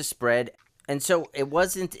continues to spread. And so it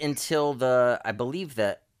wasn't until I believe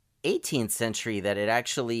the 18th century that it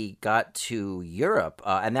actually got to Europe.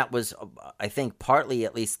 And that was, I think, partly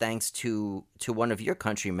at least thanks to one of your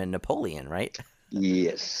countrymen, Napoleon, right?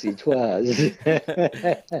 Yes, it was.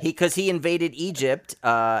 Because he invaded Egypt,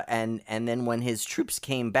 and then when his troops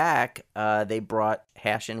came back, they brought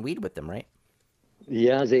hash and weed with them, right?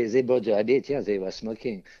 Yeah, they brought the habit. Yeah, they were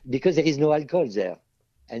smoking because there is no alcohol there,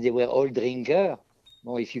 and they were all drinker.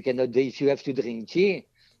 Well, if you have to drink tea,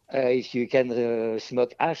 if you can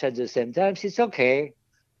smoke hash at the same time, it's okay.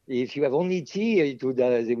 If you have only tea,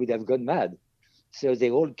 they would have gone mad. So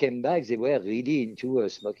they all came back. They were really into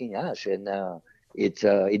smoking hash, and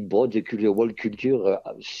it brought the world culture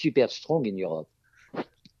super strong in Europe.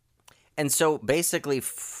 And so basically,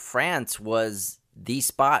 France was the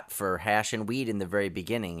spot for hash and weed in the very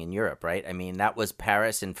beginning in Europe, right? I mean, that was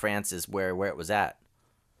Paris, and France is where it was at.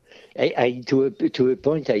 To a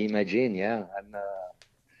point, I imagine, yeah.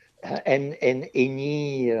 And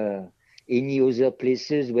any other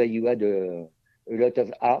places where you had a lot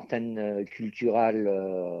of art and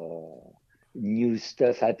cultural new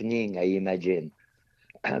stuff happening, I imagine.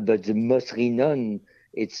 But the most renowned,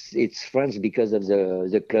 it's France because of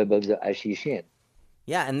the club of the hashishin.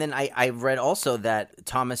 Yeah, and then I read also that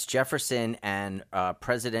Thomas Jefferson and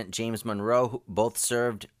President James Monroe both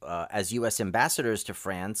served as U.S. ambassadors to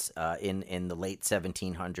France in the late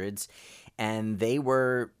 1700s, and they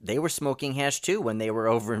were smoking hash too when they were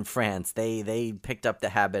over in France. They picked up the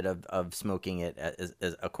habit of smoking it, as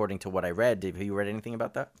according to what I read. Have you read anything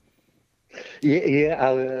about that? Yeah,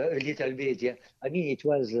 a little bit. Yeah, I mean, it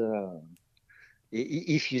was.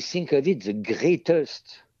 If you think of it, the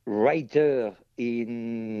greatest writer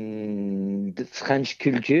in the French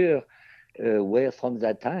culture were from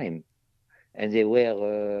that time, and they were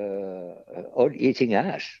all eating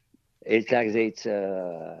hash. It's like it's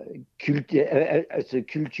at the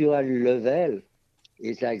cultural level.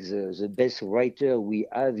 It's like the best writer we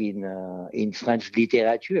have in French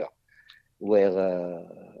literature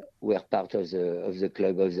were part of the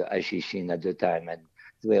club of the hashishin at the time, and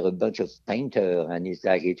there were a bunch of painters, and it's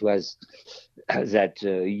like it was that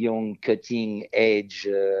young, cutting edge,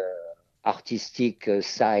 artistic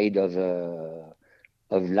side of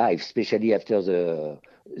life, especially after the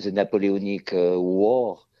Napoleonic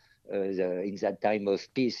War. In that time of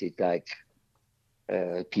peace, it's like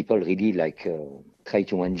people really like try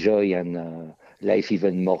to enjoy and life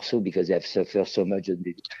even more so because they have suffered so much in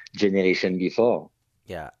the generation before.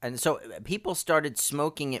 Yeah, and so people started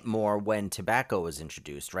smoking it more when tobacco was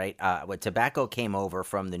introduced, right? When tobacco came over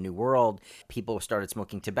from the New World, people started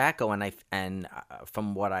smoking tobacco, and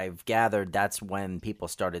from what I've gathered, that's when people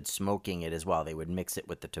started smoking it as well. They would mix it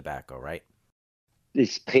with the tobacco, right?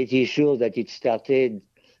 It's pretty sure that it started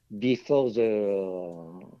before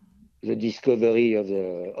the discovery of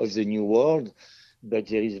the New World, but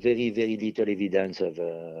there is very very little evidence of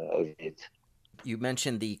it. You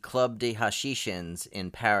mentioned the Club des Hashishins in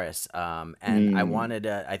Paris, and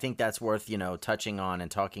I think that's worth, touching on and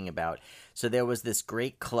talking about. So there was this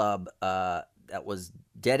great club that was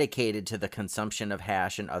dedicated to the consumption of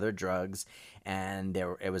hash and other drugs, and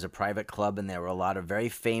it was a private club, and there were a lot of very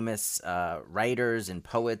famous writers and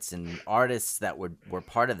poets and artists that were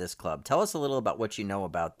part of this club. Tell us a little about what you know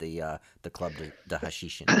about the Club des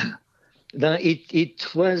Hashishins. Then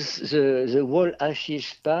it was the whole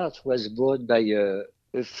hashish part was brought by a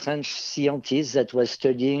French scientist that was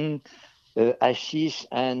studying hashish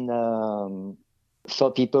and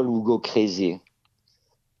for people who go crazy.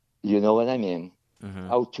 You know what I mean? Mm-hmm.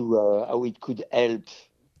 How it could help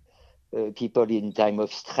people in time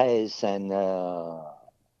of stress and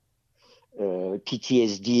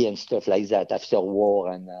PTSD and stuff like that after war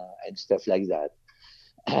and stuff like that.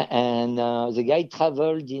 And the guy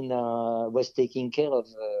traveled was taking care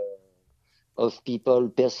of people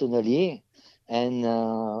personally, and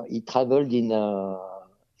he traveled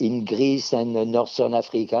in Greece and Northern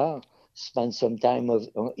Africa, spent some time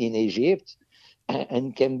in Egypt,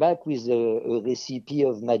 and came back with a recipe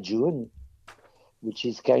of majun, which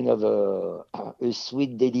is kind of a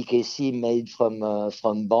sweet delicacy made from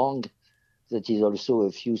bang, that is also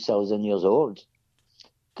a few thousand years old,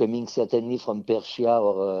 coming certainly from Persia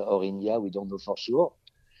or India, we don't know for sure.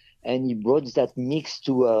 And he brought that mix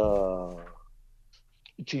to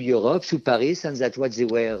Europe, to Paris, and that's what they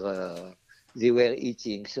were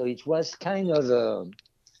eating. So it was kind of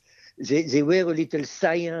they were a little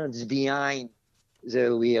science behind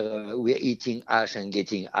we're eating hash and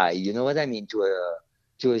getting high. You know what I mean? To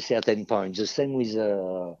a certain point. The same with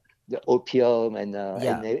the opium and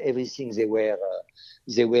everything they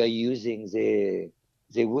were using.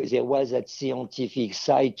 There was that scientific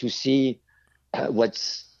side to see what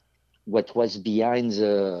was behind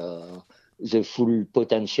the full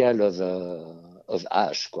potential of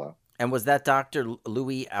hash, quoi. And was that Dr.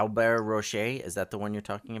 Louis Albert Rocher? Is that the one you're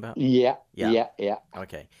talking about? Yeah.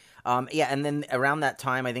 Okay. And then around that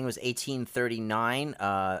time, I think it was 1839,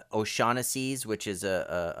 O'Shaughnessy's, which is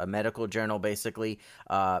a medical journal, basically,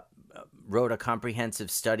 wrote a comprehensive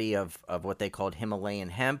study of what they called Himalayan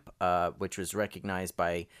hemp, which was recognized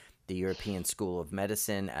by the European School of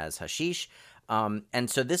Medicine as hashish. And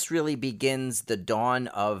so this really begins the dawn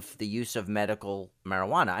of the use of medical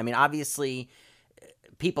marijuana. I mean, obviously,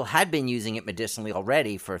 people had been using it medicinally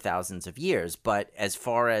already for thousands of years, but as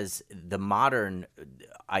far as the modern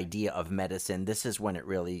idea of medicine, this is when it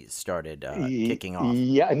really started kicking off.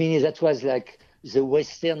 Yeah, I mean, that was like the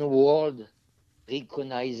Western world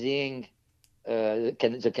recognizing the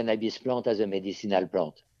cannabis plant as a medicinal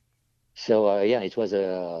plant. So it was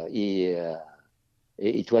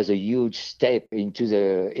a huge step into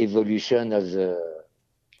the evolution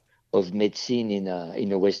of medicine in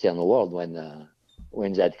the Western world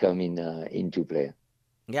when that come into play.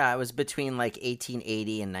 Yeah, it was between like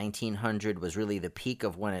 1880 and 1900 was really the peak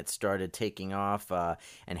of when it started taking off,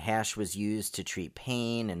 and hash was used to treat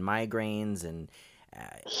pain and migraines and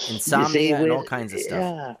They insomnia and were, all kinds of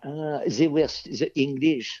stuff. yeah, the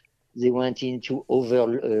English. They went into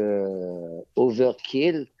overkill,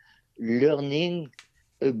 learning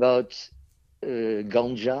about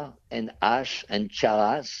ganja and ash and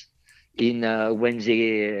charas in when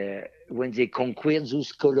they conquered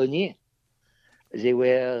those colony.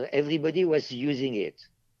 Everybody was using it,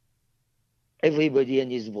 everybody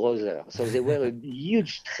and his brother. So there were a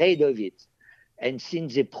huge trade of it. And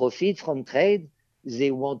since they profit from trade,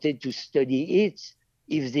 they wanted to study it,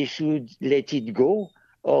 if they should let it go,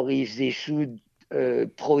 or if they should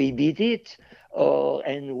prohibit it,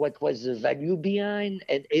 and what was the value behind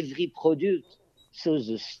and every product. So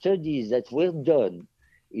the studies that were done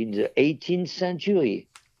in the 18th century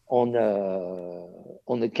on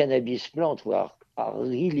the cannabis plant are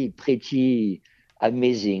really pretty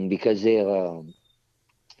amazing, because there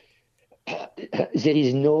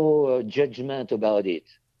is no judgment about it.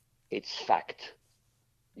 It's fact.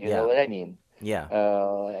 You know Yeah, what I mean? yeah.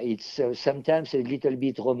 It's sometimes a little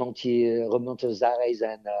bit romanticized,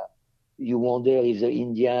 and you wonder if the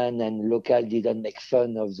Indian and local didn't make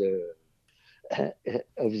fun of the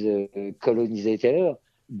of the colonizer.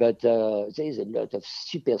 But there is a lot of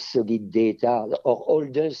super solid data. Our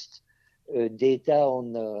oldest data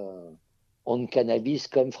on cannabis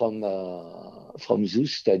come from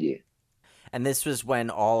those study. And this was when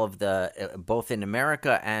all of the both in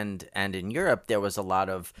America and in Europe there was a lot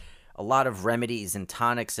of remedies and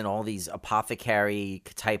tonics and all these apothecary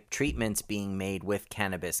type treatments being made with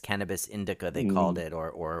cannabis indica they called it,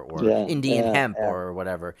 or Yeah, Indian hemp or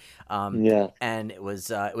whatever. yeah. And it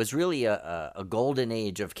was really a golden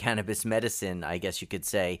age of cannabis medicine, I guess you could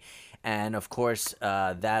say. And of course,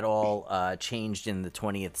 that all changed in the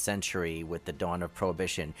 20th century with the dawn of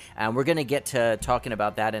Prohibition. And we're going to get to talking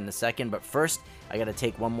about that in a second. But first, I got to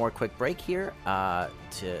take one more quick break here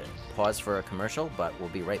to pause for a commercial. But we'll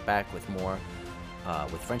be right back with more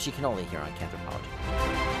with Frenchy Cannoli here on Cannthropology.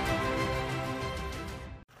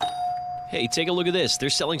 Hey, take a look at this. They're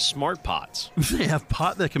selling smart pots. They have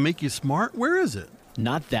pot that can make you smart? Where is it?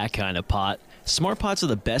 Not that kind of pot. Smart pots are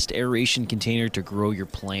the best aeration container to grow your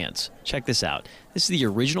plants. Check this out. This is the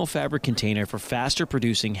original fabric container for faster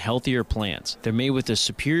producing, healthier plants. They're made with a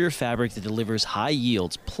superior fabric that delivers high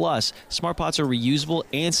yields. Plus, smart pots are reusable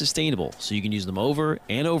and sustainable, so you can use them over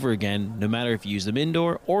and over again, no matter if you use them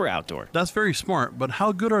indoor or outdoor. That's very smart, but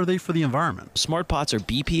how good are they for the environment? Smart pots are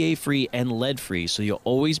BPA-free and lead-free, so you'll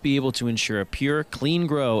always be able to ensure a pure, clean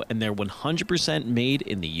grow, and they're 100% made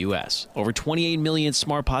in the U.S. Over 28 million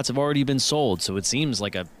smart pots have already been sold, so it seems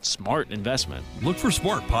like a smart investment. Look for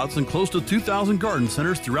smart pots in close to 2,000 garden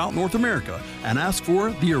centers throughout North America and ask for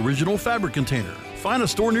the original fabric container. Find a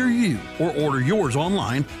store near you or order yours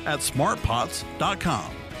online at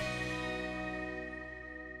smartpots.com.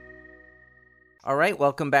 All right,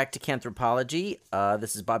 welcome back to Cannthropology.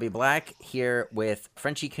 This is Bobby Black here with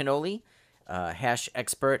Frenchy Cannoli, hash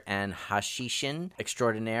expert and hashishin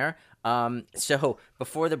extraordinaire. So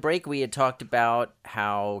before the break, we had talked about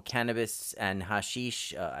how cannabis and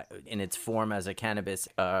hashish, in its form as a cannabis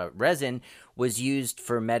resin, was used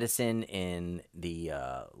for medicine in the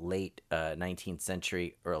late 19th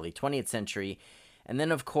century, early 20th century. And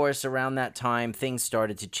then, of course, around that time, things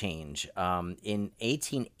started to change. In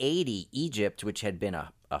 1880, Egypt, which had been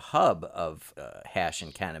a hub of hash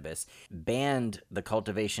and cannabis, banned the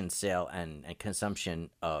cultivation, sale, and consumption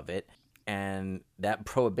of it. And that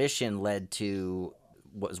prohibition led to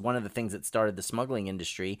was one of the things that started the smuggling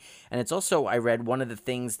industry. And it's also, I read, one of the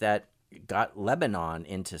things that got Lebanon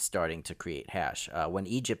into starting to create hash. When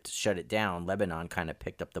Egypt shut it down, Lebanon kind of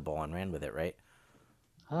picked up the ball and ran with it, right?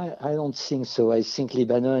 I don't think so. I think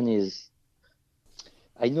Lebanon is.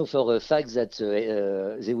 I know for a fact that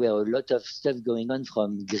there were a lot of stuff going on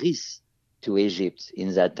from Greece to Egypt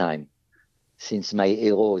in that time. Since my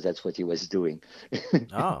hero, that's what he was doing.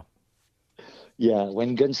 Oh. Yeah,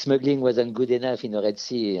 when gun smuggling wasn't good enough in the Red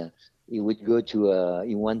Sea, he would go to.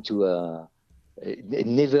 He went to.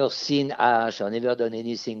 Never seen hash or never done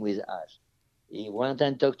anything with hash. He went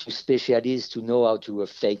and talked to specialists to know how to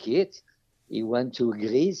fake it. He went to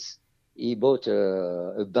Greece. He bought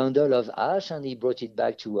a bundle of hash and he brought it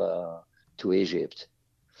back to Egypt.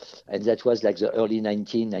 And that was like the early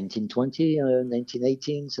 1920,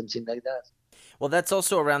 1918, something like that. Well, that's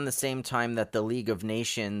also around the same time that the League of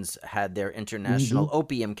Nations had their International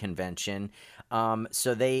Opium Convention.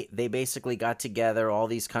 So they basically got together, all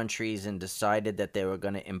these countries, and decided that they were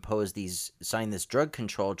going to sign this drug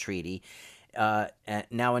control treaty.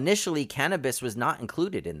 Now, initially, cannabis was not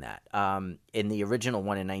included in that, in the original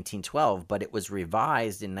one in 1912, but it was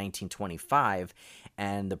revised in 1925,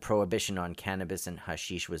 and the prohibition on cannabis and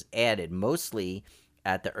hashish was added, mostly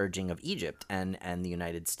at the urging of Egypt and the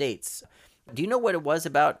United States. Do you know what it was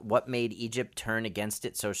about what made Egypt turn against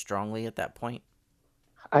it so strongly at that point?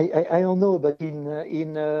 I don't know, but in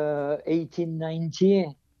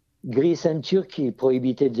 1890, Greece and Turkey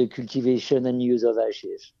prohibited the cultivation and use of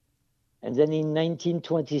hashish. And then in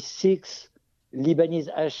 1926, Lebanese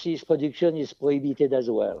hashish production is prohibited as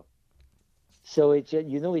well. So it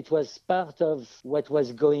was part of what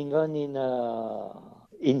was going on in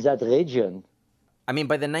that region. I mean,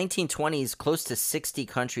 by the 1920s, close to 60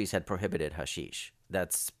 countries had prohibited hashish.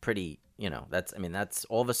 That's pretty, that's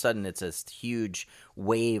all of a sudden it's a huge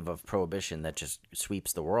wave of prohibition that just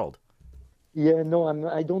sweeps the world. Yeah, no,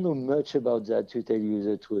 I don't know much about that, to tell you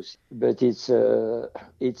the truth. But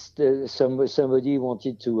somebody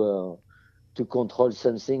wanted to control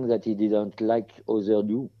something that he didn't like others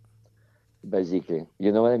do, basically.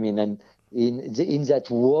 You know what I mean? And in that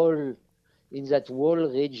whole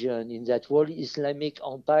region, in that whole Islamic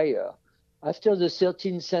empire, after the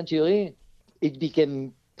 13th century, it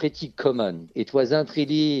became pretty common. It wasn't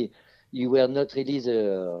really, you were not really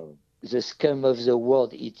the scum of the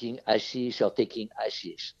world eating hashish or taking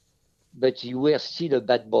hashish. But you were still a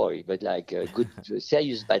bad boy, but like a good,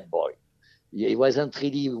 serious bad boy. It wasn't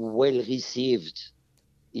really well received.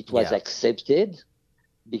 It was accepted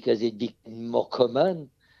because it became more common,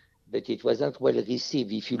 but it wasn't well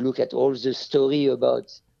received. If you look at all the story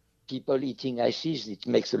about people eating hashish, it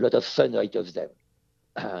makes a lot of fun out of them.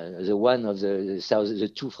 The one of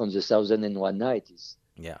the two from the 1001 Night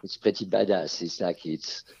it's pretty badass. It's like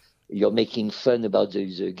you're making fun about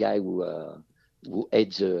the guy who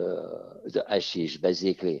ate the hashish,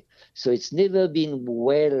 basically. So it's never been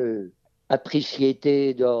well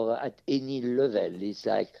appreciated or at any level. It's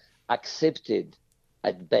like accepted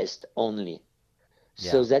at best only.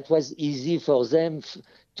 Yeah. So that was easy for them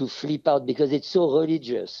to flip out because it's so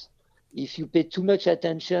religious. If you pay too much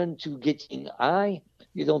attention to getting high,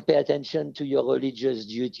 you don't pay attention to your religious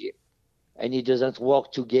duty. And it doesn't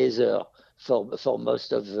work together for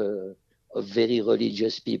most of very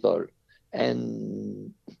religious people.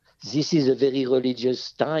 And this is a very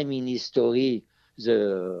religious time in history,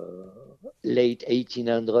 the late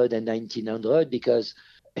 1800 and 1900, because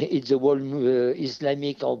it's the whole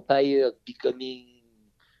Islamic empire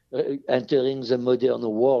entering the modern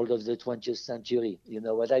world of the 20th century. You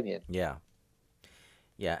know what I mean? Yeah.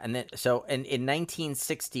 Yeah, and then so in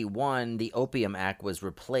 1961, the Opium Act was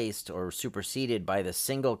replaced or superseded by the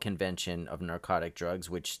Single Convention of Narcotic Drugs,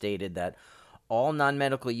 which stated that all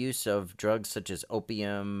non-medical use of drugs such as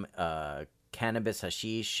opium, cannabis,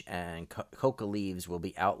 hashish, and coca leaves will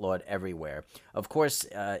be outlawed everywhere. Of course,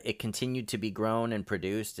 it continued to be grown and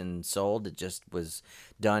produced and sold. It just was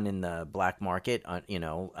done in the black market,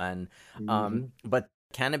 but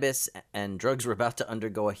cannabis and drugs were about to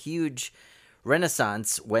undergo a huge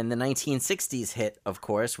renaissance when the 1960s hit, of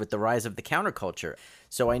course, with the rise of the counterculture.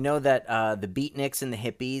 So I know that the beatniks and the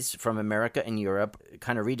hippies from America and Europe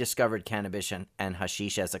kind of rediscovered cannabis and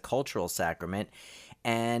hashish as a cultural sacrament.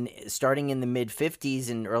 And starting in the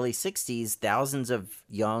mid-50s and early 60s, thousands of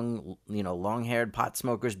young, long-haired pot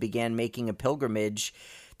smokers began making a pilgrimage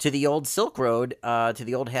to the old Silk Road, to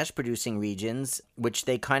the old hash-producing regions, which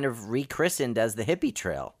they kind of rechristened as the hippie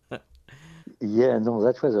trail. Yeah, no,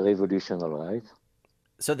 that was a revolution, all right.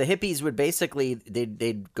 So the hippies would basically,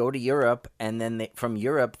 they'd go to Europe, and then from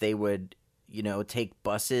Europe they would, take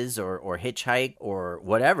buses or hitchhike or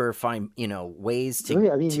whatever, find, ways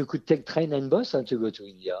to... I mean, you could take train and bus to go to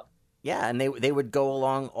India. Yeah, and they would go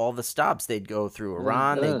along all the stops. They'd go through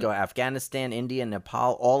Iran, they'd go Afghanistan, India,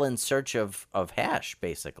 Nepal, all in search of hash,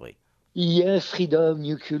 basically. Yeah, freedom,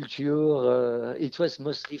 new culture. It was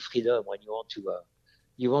mostly freedom when you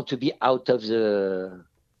want to be out of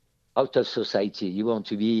society. You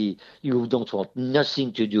don't want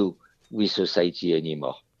nothing to do with society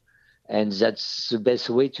anymore. And that's the best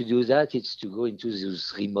way to do that. It's to go into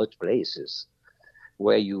those remote places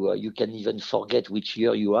where you can even forget which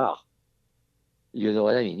year you are. You know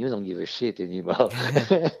what I mean? You don't give a shit anymore.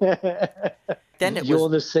 You're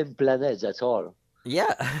on the same planet, that's all.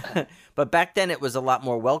 Yeah, but back then it was a lot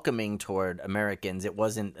more welcoming toward Americans. It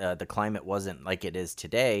wasn't, the climate wasn't like it is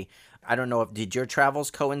today. I don't know, did your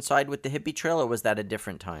travels coincide with the hippie trail, or was that a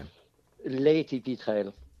different time? Late hippie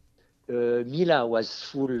trail. Mila was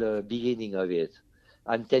full beginning of it.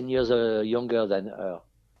 I'm 10 years younger than her.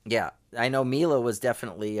 Yeah, I know Mila was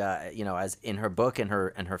definitely, as in her book and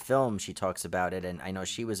her film, she talks about it, and I know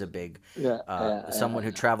she was a big someone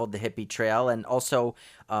who traveled the hippie trail, and also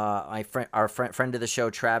our friend of the show,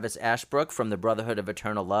 Travis Ashbrook from the Brotherhood of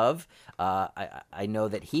Eternal Love. I know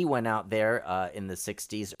that he went out there in the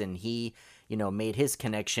 '60s, and he made his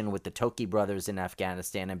connection with the Toki brothers in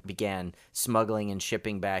Afghanistan and began smuggling and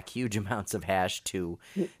shipping back huge amounts of hash to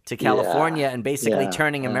California and basically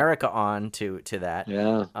turning America on to that.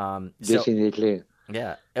 Yeah, definitely.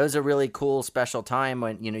 Yeah, it was a really cool, special time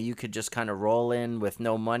when, you could just kind of roll in with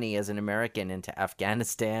no money as an American into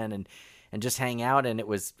Afghanistan and just hang out, and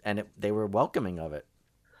they were welcoming of it.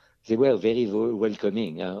 They were very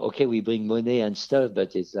welcoming. Okay, we bring money and stuff,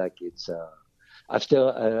 but it's after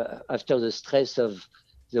the stress of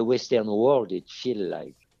the Western world, it feels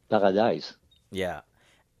like paradise. Yeah.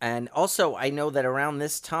 And also, I know that around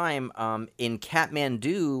this time in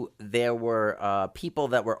Kathmandu, there were people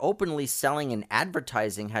that were openly selling and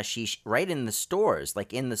advertising hashish right in the stores,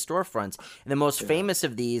 like in the storefronts. And the most famous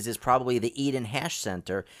of these is probably the Eden Hash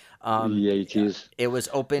Center. Yeah, it is. It was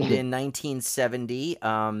opened in 1970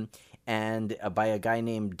 and by a guy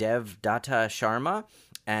named Dev Datta Sharma.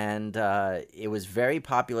 And it was a very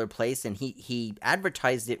popular place, and he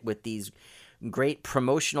advertised it with these great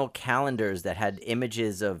promotional calendars that had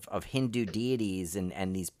images of Hindu deities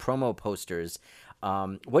and these promo posters.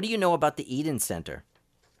 What do you know about the Eden Center?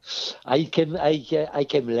 I came late. I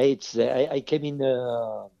came in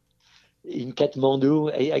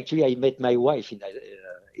Kathmandu. I met my wife in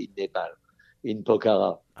Nepal, in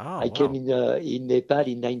Pokhara. I came in Nepal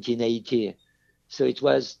in 1980. So it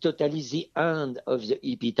was totally the end of the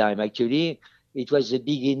hippie time. Actually, it was the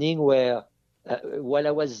beginning where, while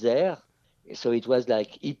I was there, so it was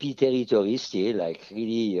like hippie territory still, like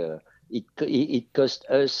really, it cost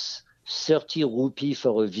us 30 rupee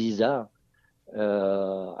for a visa.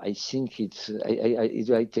 I think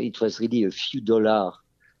it was really a few dollars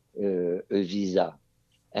a visa.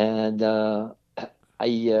 And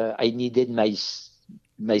I needed my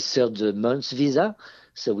third month's visa.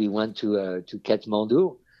 So we went to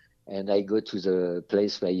Kathmandu, and I go to the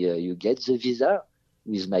place where you get the visa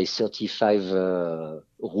with my 35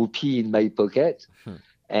 rupee in my pocket.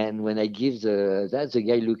 And when I give the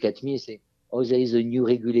guy look at me and say, "Oh, there is a new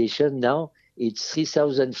regulation now. It's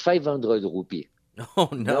 3,500 rupee." Oh,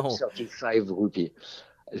 no. Not 35 rupee.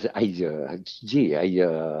 I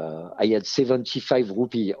had 75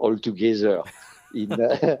 rupee altogether.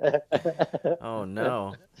 Oh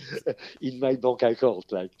no! In my bank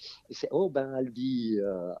account, like I say, I'll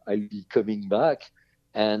be coming back,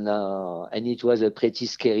 and it was a pretty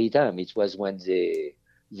scary time. It was when they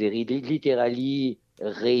literally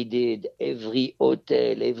raided every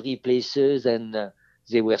hotel, every places, and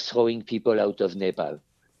they were throwing people out of Nepal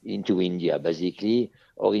into India, basically,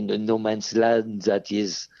 or in the no man's land that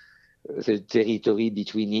is the territory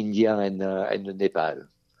between India and Nepal.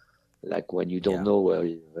 Like when you don't know where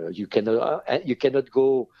you cannot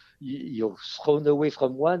go, you're thrown away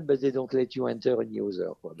from one, but they don't let you enter any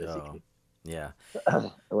other, basically. Yeah.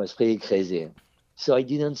 It was pretty crazy. So I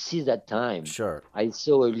didn't see that time. Sure. I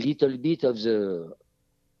saw a little bit of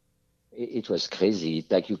it was crazy. It's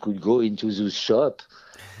like you could go into the shop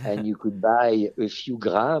and you could buy a few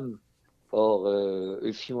grams or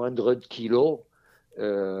a few 100 kilo,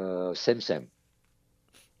 same.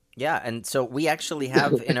 Yeah, and so we actually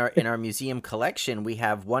have in our museum collection, we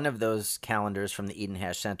have one of those calendars from the Eden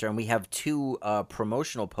Hash Center, and we have two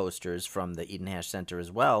promotional posters from the Eden Hash Center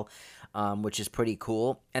as well, which is pretty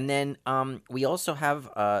cool. And then we also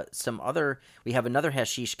have we have another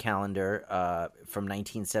hashish calendar from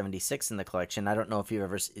 1976 in the collection. I don't know if you've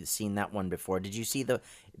ever seen that one before. Did you see the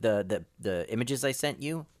images I sent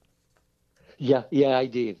you? Yeah, I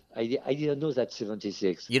did. I didn't know that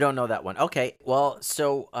 76. You don't know that one. Okay. Well,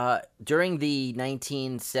 so during the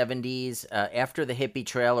 1970s, after the hippie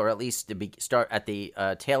trail, or at least start at the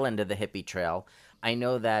tail end of the hippie trail, I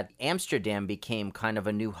know that Amsterdam became kind of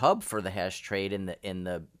a new hub for the hash trade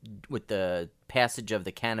with the passage of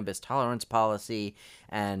the cannabis tolerance policy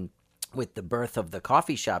and with the birth of the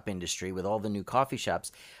coffee shop industry, with all the new coffee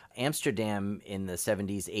shops. Amsterdam in the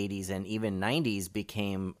 70s, 80s, and even 90s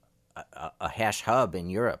became a hash hub in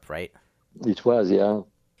Europe, right? It was, yeah.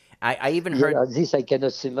 I even heard this. I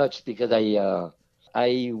cannot say much because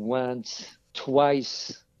I went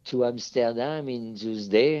twice to Amsterdam in those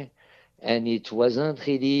days, and it wasn't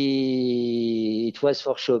really. It was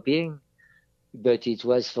for shopping, but it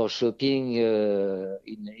was for shopping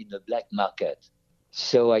in a black market.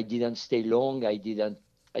 So I didn't stay long. I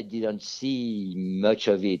didn't see much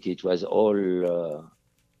of it. It was all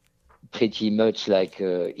pretty much like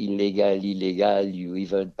illegal. You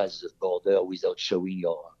even pass the border without showing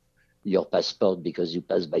your passport because you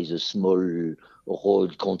pass by the small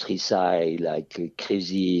road countryside, like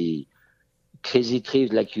crazy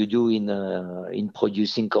trips like you do in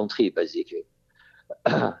producing country, basically.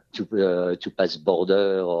 To pass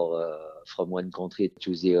border or from one country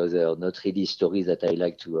to the other. Not really stories that I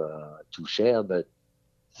like to share, but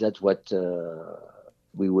that's what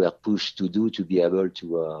we were pushed to do, to be able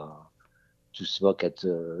to smoke at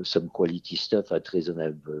some quality stuff at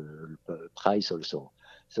reasonable price also.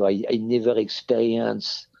 So I never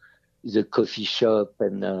experienced the coffee shop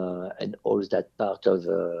and all that part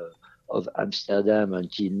of Amsterdam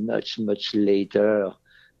until much later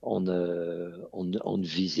on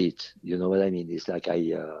visit. You know what I mean? It's like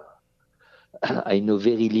I know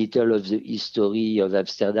very little of the history of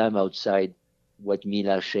Amsterdam outside what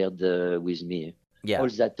Mila shared with me. Yeah. All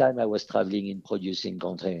that time I was traveling in producing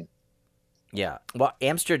country. Yeah. Well,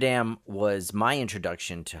 Amsterdam was my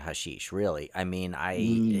introduction to hashish, really. I mean,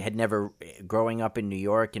 I had never, growing up in New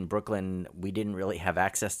York and Brooklyn, we didn't really have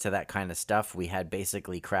access to that kind of stuff. We had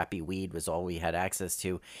basically crappy weed was all we had access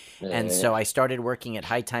to. And so I started working at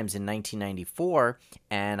High Times in 1994,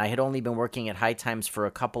 and I had only been working at High Times for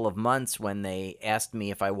a couple of months when they asked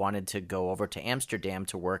me if I wanted to go over to Amsterdam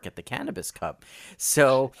to work at the Cannabis Cup.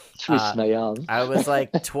 So Twist my arm. I was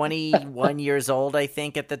like 21 years old, I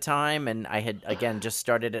think, at the time, and I had, again, just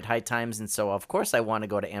started at High Times, and so, of course, I want to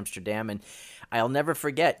go to Amsterdam, and I'll never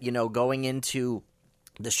forget, going into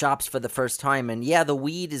the shops for the first time, and yeah, the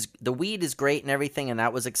weed is great and everything, and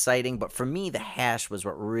that was exciting, but for me, the hash was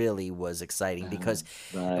what really was exciting, because,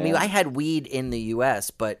 I mean, I had weed in the U.S.,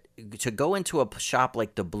 but to go into a shop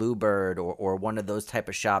like the Bluebird or one of those type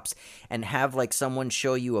of shops and have, like, someone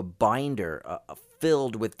show you a binder,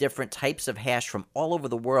 filled with different types of hash from all over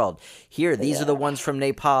the world. Here, these are the ones from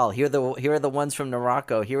Nepal. Here are the ones from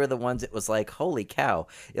Morocco. Here are the ones. It was like, holy cow!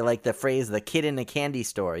 Like the phrase, "the kid in a candy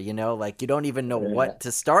store." Like you don't even know what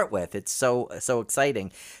to start with. It's so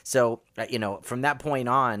exciting. So from that point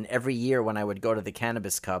on, every year when I would go to the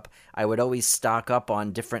Cannabis Cup, I would always stock up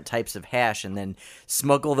on different types of hash and then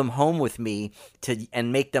smuggle them home with me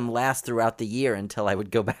and make them last throughout the year until I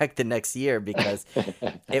would go back the next year, because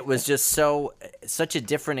it was just such a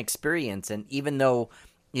different experience. And even though,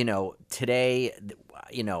 today,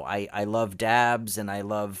 I love dabs and I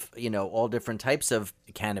love, all different types of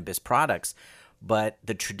cannabis products, but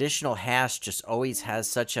the traditional hash just always has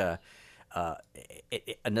such a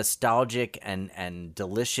nostalgic and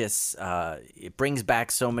delicious, it brings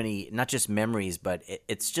back so many, not just memories, but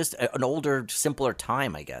it's just an older, simpler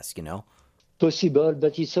time, I guess, Possible,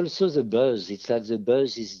 but it's also the buzz. It's like the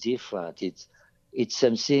buzz is different. It's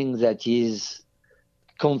something that is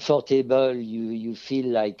comfortable. You feel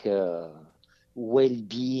like a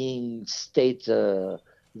well-being state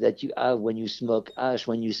that you have when you smoke hash.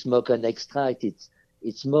 When you smoke an extract,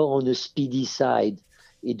 it's more on the speedy side.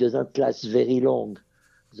 It doesn't last very long.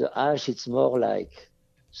 The hash, it's more like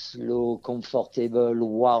slow, comfortable,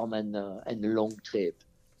 warm, and long trip.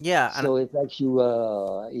 Yeah. So it's like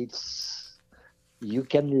you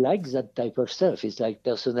can like that type of stuff. It's like,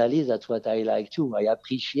 personally, that's what I like too. I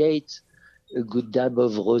appreciate a good dab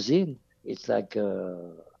of rosin. It's like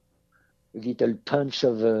a little punch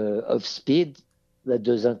of speed that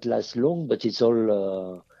doesn't last long, but it's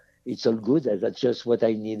all good. That's just what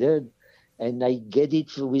I needed, and I get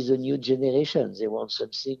it with the new generation. They want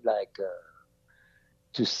something like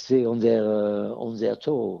to stay on their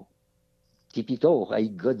toe, tippy toe. I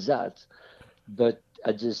got that, but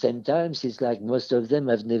at the same time, it's like most of them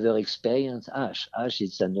have never experienced hash. Hash,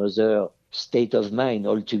 it's another state of mind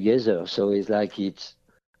altogether. So it's like it's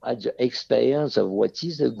at the experience of what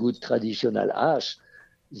is a good traditional hash,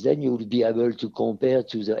 then you will be able to compare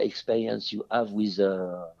to the experience you have with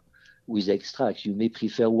extracts. You may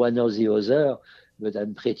prefer one or the other, but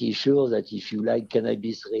I'm pretty sure that if you like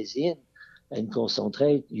cannabis resin and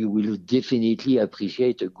concentrate, you will definitely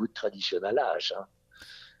appreciate a good traditional hash. Huh?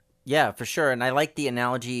 Yeah, for sure. And I like the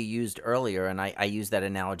analogy you used earlier, and I use that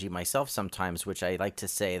analogy myself sometimes, which I like to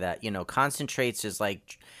say that, concentrates is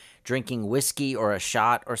like drinking whiskey or a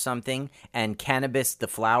shot or something, and cannabis, the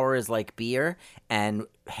flower, is like beer, and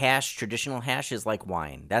hash, traditional hash, is like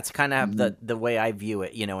wine. That's kind of the way I view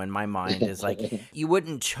it, in my mind, is like you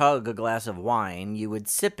wouldn't chug a glass of wine, you would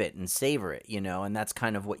sip it and savor it, and that's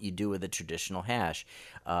kind of what you do with a traditional hash,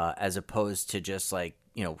 as opposed to just like,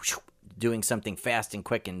 doing something fast and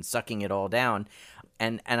quick and sucking it all down.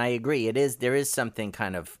 And I agree. There is something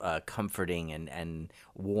kind of comforting and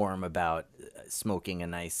warm about smoking a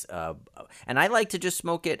nice. And I like to just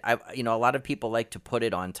smoke it. A lot of people like to put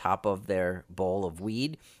it on top of their bowl of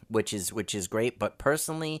weed, which is great. But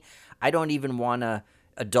personally, I don't even want to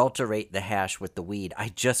adulterate the hash with the weed. I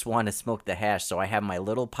just want to smoke the hash. So I have my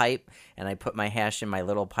little pipe, and I put my hash in my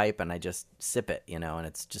little pipe, and I just sip it. And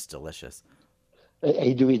it's just delicious.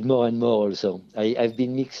 I do it more and more also. I've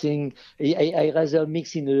been mixing. I rather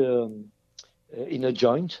mix in a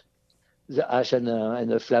joint, the ash and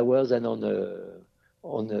the flowers, and on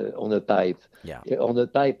a pipe. Yeah. On a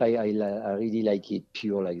pipe, I really like it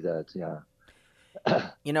pure like that. Yeah.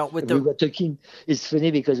 With we were talking. It's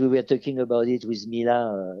funny because we were talking about it with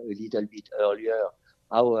Mila a little bit earlier.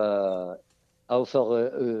 How for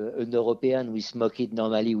an European we smoke it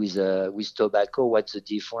normally with tobacco. What's the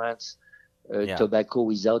difference? Tobacco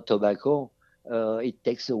without tobacco, it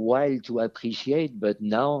takes a while to appreciate. But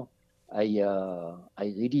now, I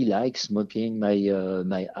really like smoking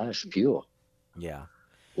my hash pure. Yeah.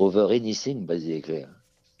 Over anything, basically.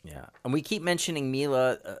 Yeah, and we keep mentioning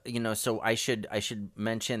Mila, so I should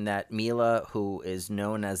mention that Mila, who is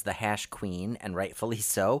known as the hash queen, and rightfully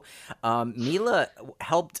so, Mila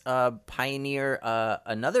helped pioneer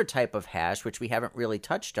another type of hash, which we haven't really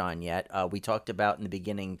touched on yet. We talked about in the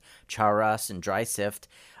beginning charas and dry sift,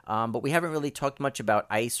 but we haven't really talked much about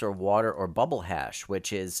ice or water or bubble hash,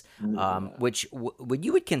 which is which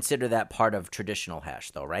you would consider that part of traditional hash,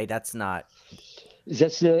 though, right? That's not.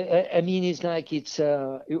 That's it's like it's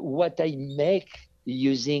what I make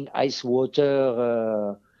using ice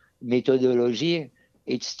water methodology.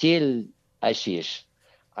 It's still hashish.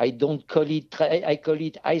 I don't call it. I call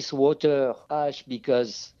it ice water hash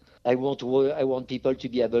because I want people to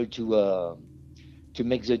be able to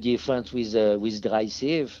make the difference with dry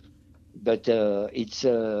sieve. But it's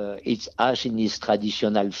hash in its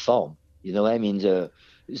traditional form. I mean the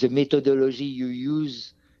methodology you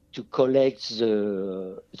use to collect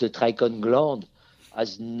the trichome gland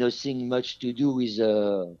has nothing much to do with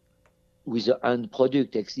the end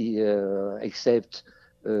product except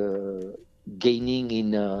gaining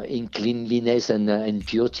in cleanliness and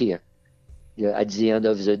purity. Yeah, at the end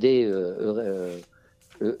of the day,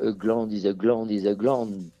 a gland is a gland is a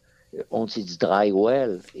gland. Once it's dry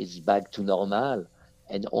well, it's back to normal,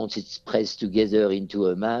 and once it's pressed together into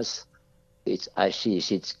a mass, it's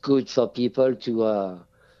hashish. It's good for people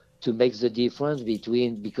to make the difference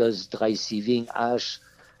because dry sieving hash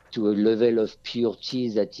to a level of purity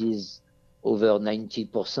that is over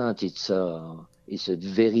 90%, it's a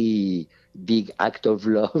very big act of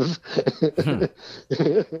love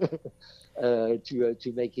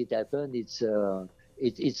to make it happen.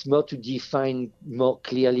 It's more to define more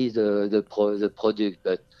clearly the product,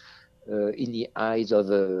 but in the eyes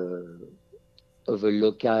of a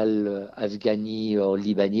local Afghani or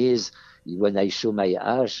Lebanese, when I show my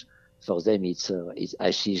hash, for them it's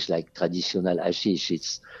hashish, like traditional hashish.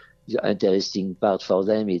 It's the interesting part for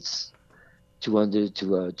them. It's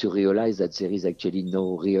to realize that there is actually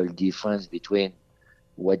no real difference between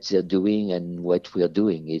what they're doing and what we're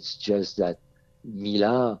doing. It's just that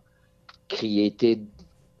Mila created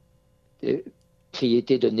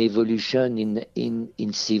an evolution in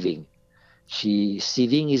sieving.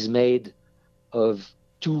 Sieving is made of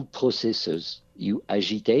two processes. You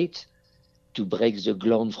agitate to break the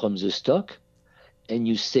gland from the stalk, and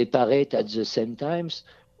you separate at the same times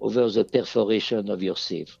over the perforation of your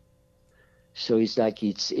sieve. So it's like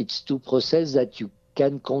it's two processes that you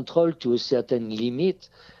can control to a certain limit,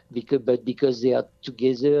 because they are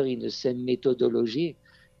together in the same methodology,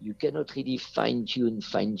 you cannot really fine tune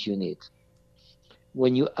it.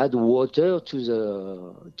 When you add water to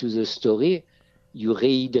the story, you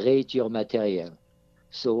rehydrate your material.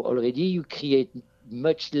 So already you create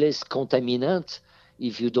much less contaminant.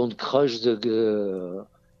 If you don't crush the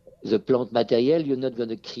plant material, you're not going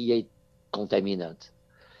to create contaminant.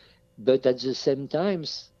 But at the same time,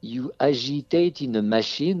 you agitate in a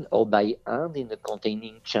machine or by hand in a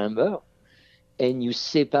containing chamber, and you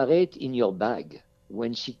separate in your bag.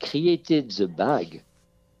 When she created the bag,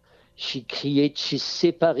 she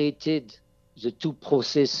separated the two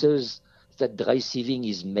processes that dry sieving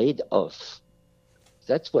is made of.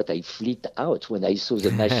 That's what I flipped out when I saw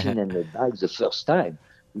the machine and the bag the first time.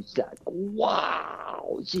 It's like,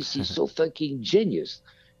 wow, this is so fucking genius.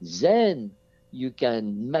 Then you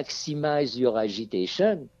can maximize your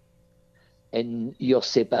agitation and your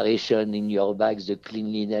separation in your bags, the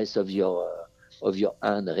cleanliness of your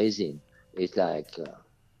hand resin. It's like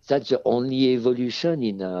that's the only evolution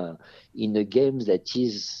in a game that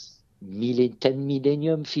is 10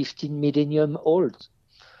 millennium, 15 millennium old.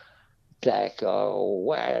 Like, oh,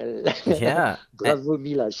 well, Yeah. bravo,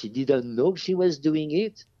 Mila. She didn't know she was doing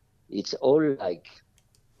it. It's all like,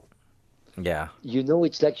 Yeah.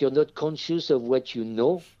 it's like you're not conscious of what you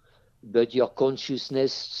know, but your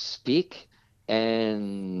consciousness speak,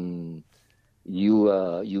 and you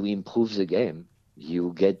improve the game.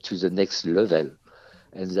 You get to the next level,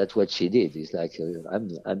 and that's what she did. It's like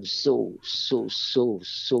I'm so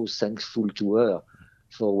thankful to her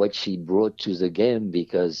for what she brought to the game,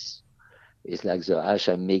 because it's like the hash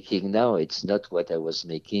I'm making now. It's not what I was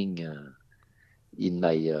making in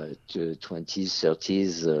my 20s,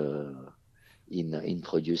 30s in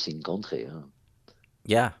producing country. Huh?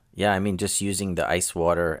 Yeah. Yeah. I mean, just using the ice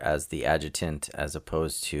water as the adjutant as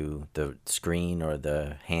opposed to the screen or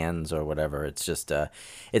the hands or whatever. It's just,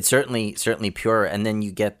 it's certainly pure. And then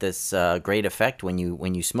you get this great effect when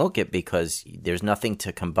you smoke it, because there's nothing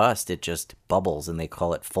to combust. It just bubbles, and they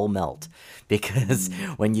call it full melt, because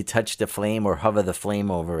when you touch the flame or hover the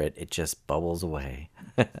flame over it, it just bubbles away.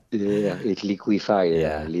 Yeah, it liquefies,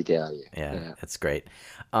 Yeah. literally. Yeah, that's great.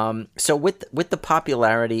 So with the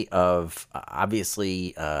popularity of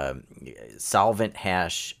obviously solvent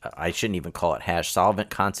hash, I shouldn't even call it hash, solvent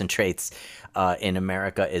concentrates in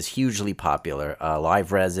America is hugely popular.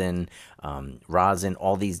 Live resin, rosin,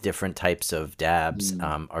 all these different types of dabs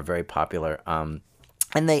are very popular. And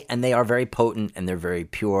they are very potent, and they're very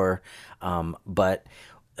pure. But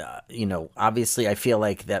obviously I feel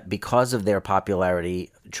like that because of their popularity,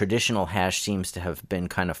 traditional hash seems to have been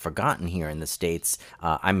kind of forgotten here in the States.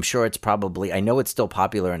 I'm sure I know it's still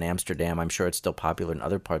popular in Amsterdam. I'm sure it's still popular in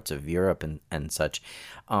other parts of Europe and such.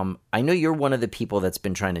 I know you're one of the people that's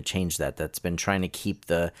been trying to change that's been trying to keep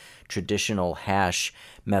the traditional hash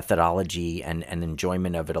methodology and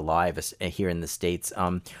enjoyment of it alive here in the States.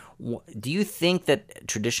 Do you think that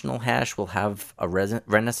traditional hash will have a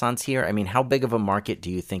renaissance here? I mean, how big of a market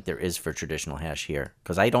do you think there is for traditional hash here?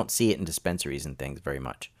 Because I don't see it in dispensaries and things very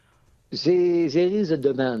much. There is a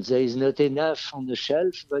demand. There is not enough on the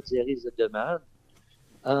shelf, but there is a demand.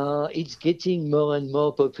 It's getting more and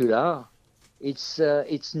more popular. It's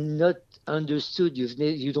not understood.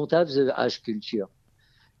 You don't have the hash culture.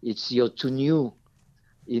 You're too new.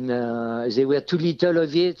 There were too little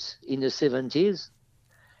of it in the 70s.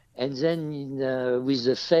 And then with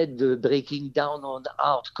the Fed breaking down on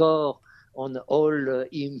hardcore, on all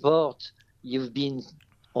import, you've been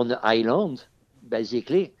on the island,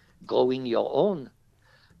 basically, growing your own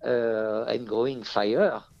and growing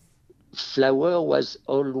fire. Flower was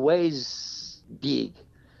always big.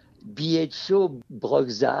 BHO broke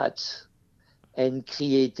that and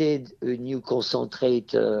created a new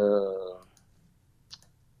concentrate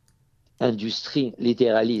industry,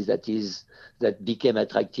 literally, that became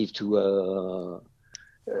attractive to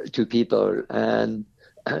people. And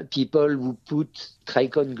people who put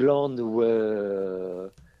trichon gland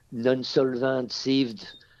were non-solvent sieved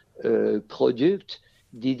product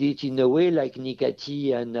did it in a way like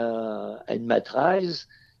Nicati and Matrise.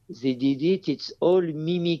 They did it. It's all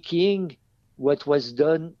mimicking what was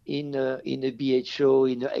done in a BHO,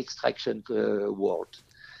 in the extraction world.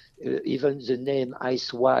 Even the name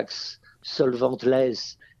ice wax,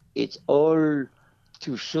 solventless, it's all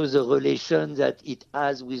to show the relation that it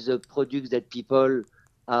has with the products that people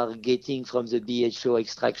are getting from the BHO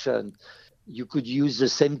extraction. You could use the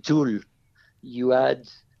same tool. You add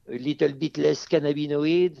a little bit less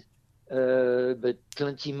cannabinoid, but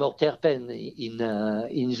plenty more terpene in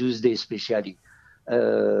those days, especially.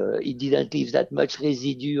 It didn't leave that much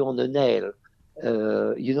residue on the nail.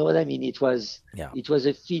 You know what I mean? It was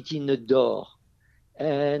a fit in the door.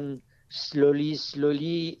 And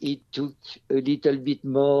slowly, it took a little bit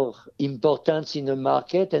more importance in the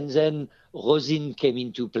market, and then rosin came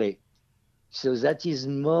into play. So that is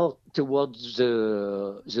more towards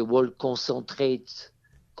the whole concentrate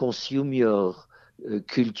consumer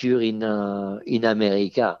culture in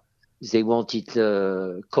America. They want it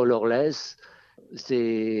colorless.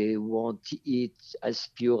 They want it as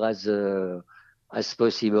pure as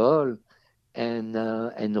possible.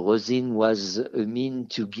 And rosin was a mean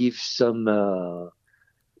to give some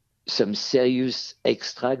serious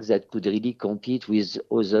extracts that could really compete with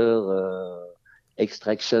other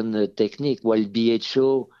extraction technique. While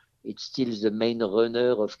BHO, it's still the main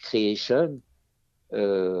runner of creation.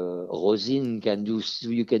 Rosin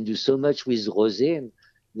you can do so much with rosin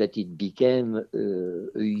that it became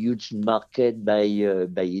a huge market by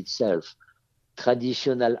itself.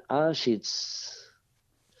 Traditional hash,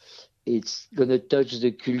 it's gonna touch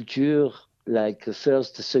the culture like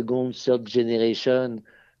first, second, third generation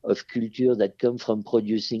of culture that come from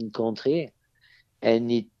producing country, and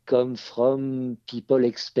it come from people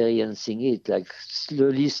experiencing it. Like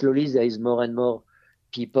slowly, there is more and more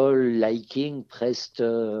people liking pressed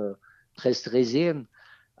resin.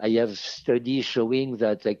 I have studies showing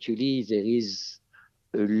that actually there is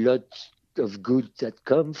a lot of good that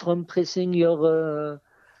come from pressing your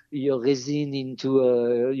resin into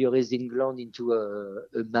your resin gland into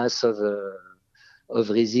a mass of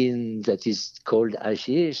resin that is called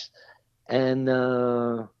hashish, and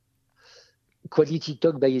quality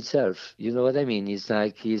talk by itself. You know what I mean? It's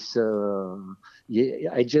like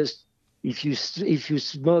I just if you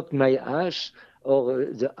smoke my ash or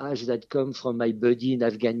the ash that come from my buddy in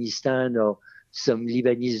Afghanistan or some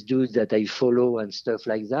Lebanese dude that I follow and stuff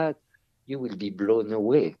like that, you will be blown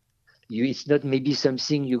away. It's not maybe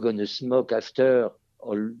something you're gonna smoke after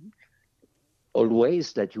or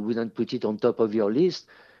always, that you wouldn't put it on top of your list,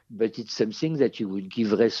 but it's something that you would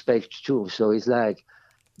give respect to. So it's like,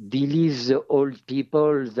 believe the old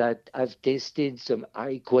people that have tasted some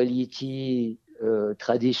high quality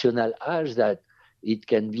traditional ash, that it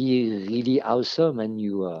can be really awesome, and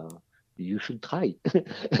you should try.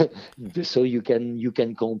 So you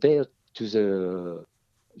can compare to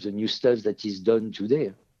the new stuff that is done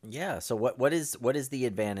today. Yeah. So what is the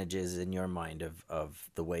advantages in your mind of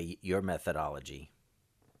the way your methodology?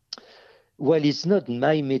 Well, it's not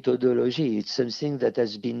my methodology. It's something that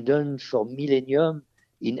has been done for millennium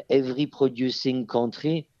in every producing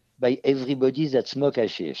country by everybody that smoke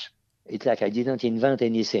hashish. It's like I didn't invent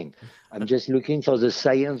anything. I'm just looking for the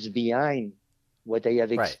science behind what I have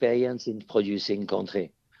Right. experienced in producing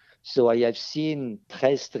country. So I have seen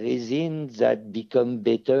pressed resin that become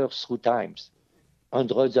better through times,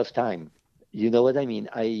 hundreds of times. You know what I mean?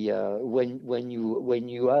 When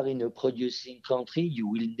you are in a producing country, you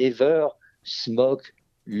will never smoke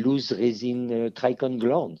loose resin trichon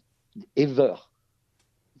gland ever.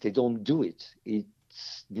 They don't do it.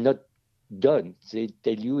 It's not done. They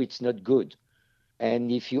tell you it's not good.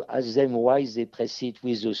 And if you ask them why they press it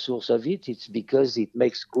with the source of it, it's because it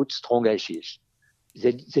makes good strong hashish.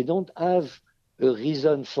 They don't have a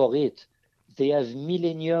reason for it. They have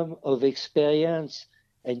millennium of experience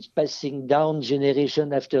and passing down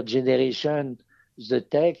generation after generation the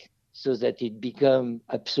tech so that it become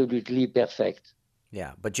absolutely perfect.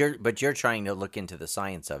 Yeah, but you're trying to look into the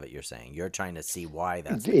science of it. You're saying you're trying to see why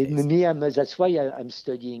that's the case. That's why I'm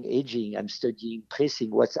studying aging. I'm studying pressing.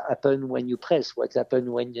 What's happened when you press? What's happened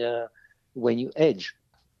when you edge?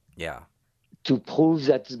 Yeah. To prove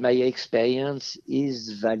that my experience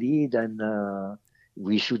is valid, and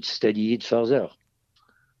we should study it further.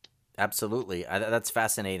 Absolutely. That's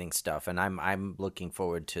fascinating stuff, and I'm looking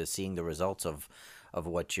forward to seeing the results of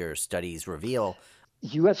what your studies reveal.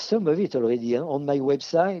 You have some of it already on my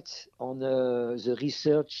website, on the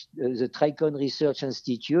research, the Tricon Research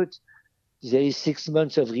Institute. There is 6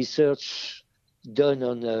 months of research done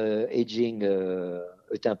on aging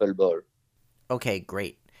a temple ball. Okay,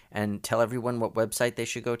 great. And tell everyone what website they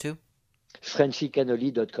should go to.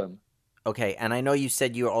 FrenchyCannoli.com. Okay, and I know you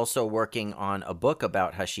said you're also working on a book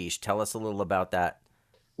about hashish. Tell us a little about that.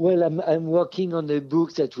 Well, I'm working on a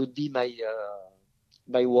book that would be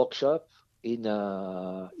my workshop in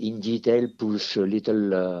detail, push a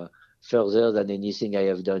little further than anything I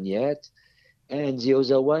have done yet. And the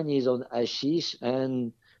other one is on hashish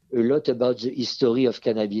and a lot about the history of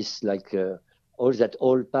cannabis, like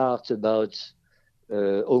all parts about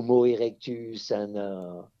Homo erectus and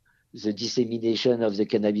the dissemination of the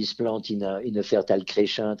cannabis plant in a fertile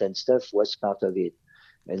crescent and stuff was part of it.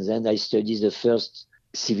 And then I studied the first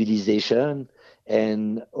civilization,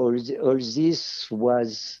 and all this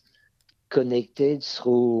was connected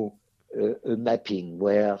through a mapping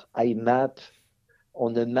where I map.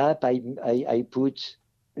 On the map, I put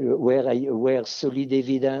where solid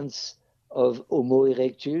evidence of Homo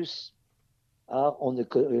erectus are on the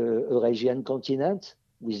Eurasian continent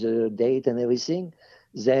with the date and everything.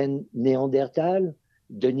 Then Neanderthal,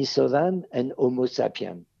 Denisovan, and Homo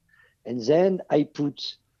sapien. And then I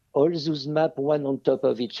put all those maps one on top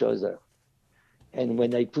of each other. And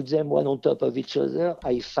when I put them one on top of each other,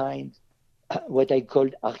 I find what I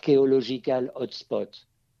called archaeological hotspot.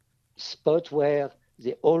 Spot where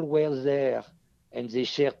they all were there and they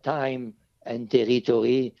share time and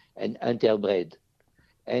territory and interbred.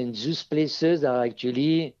 And those places are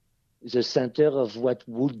actually the center of what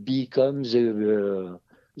would become the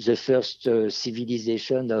first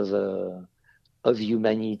civilization of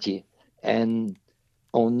humanity. And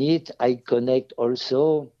on it, I connect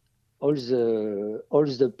also all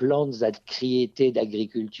the plants that created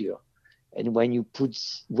agriculture. And when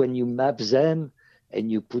you map them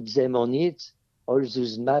and you put them on it, all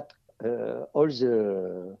those map, all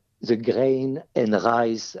the the grain and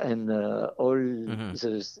rice and all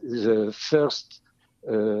the first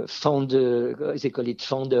founder, they call it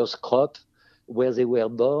founder's crop, where they were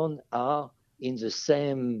born, are in the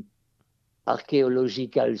same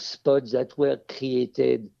archaeological spots that were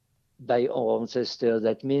created by our ancestors.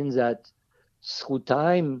 That means that through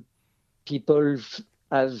time, people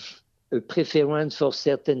have a preference for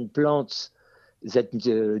certain plants that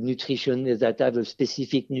the nutrition that have a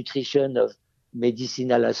specific nutrition of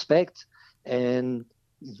medicinal aspect, and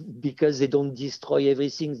because they don't destroy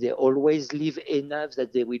everything, they always leave enough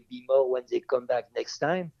that there will be more when they come back next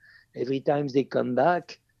time. Every time they come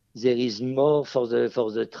back, there is more for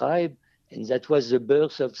the tribe, and that was the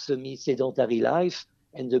birth of semi-sedentary life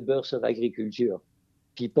and the birth of agriculture.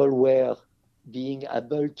 People were being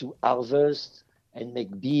able to harvest and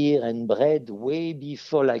make beer and bread way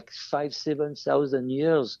before, like 7,000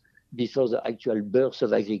 years before the actual birth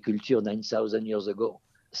of agriculture 9,000 years ago.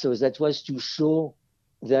 So that was to show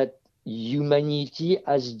that humanity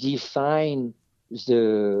has defined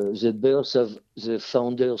the birth of the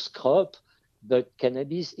founder's crop, but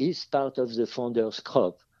cannabis is part of the founder's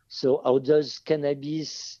crop. So how does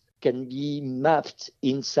cannabis can be mapped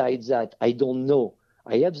inside that? I don't know.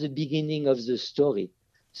 I have the beginning of the story.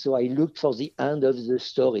 So I looked for the end of the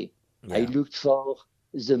story. Yeah. I looked for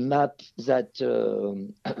the map that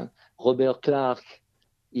Robert Clark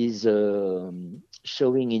is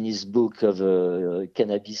showing in his book of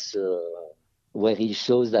cannabis, where he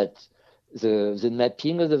shows that the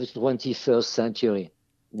mapping of the 21st century.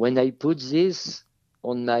 When I put this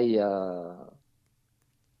on my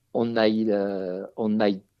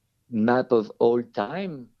map of all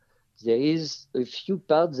time, there is a few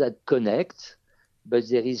parts that connect, but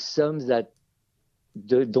there is some that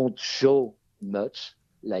don't show much,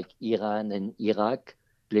 like Iran and Iraq,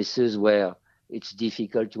 places where it's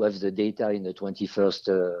difficult to have the data in the 21st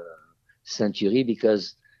century,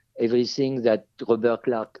 because everything that Robert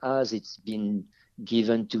Clark has, it's been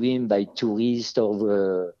given to him by tourists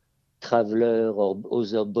or traveler or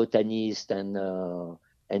other botanists and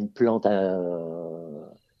plant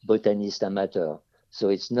botanist amateur. So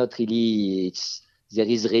it's not really, there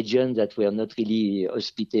is regions that were not really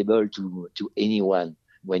hospitable to anyone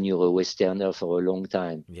when you're a Westerner for a long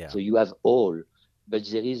time. Yeah. So you have all, but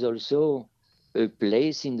there is also a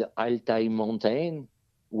place in the Altai mountain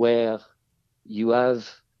where you have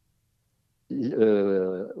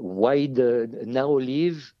wide, narrow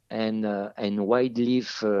leaf and wide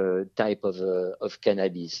leaf type of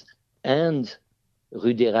cannabis, and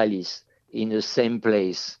ruderalis in the same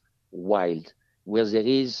place, wild, where there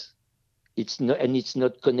is, it's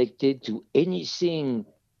not connected to anything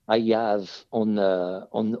I have on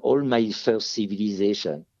all my first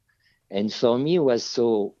civilization. And for me, it was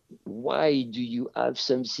so, why do you have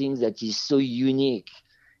something that is so unique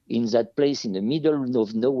in that place in the middle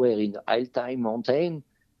of nowhere in the Altai mountain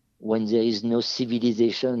when there is no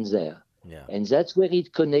civilization there? Yeah. And that's where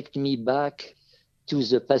it connects me back to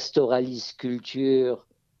the pastoralist culture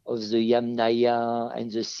of the Yamnaya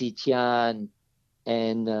and the Scythian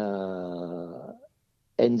and all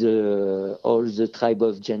the tribe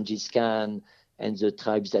of Genghis Khan and the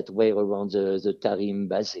tribes that were around the Tarim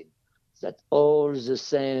Basin. That all the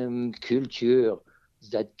same culture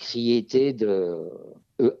that created a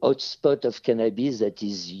hotspot of cannabis that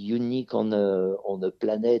is unique on a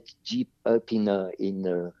planet deep up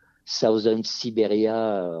in southern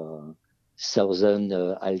Siberia, southern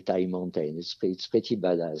Altai mountain. It's pretty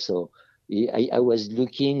badass. So I was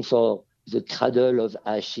looking for the cradle of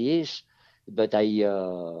hashish, but I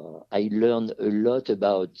learned a lot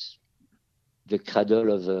about the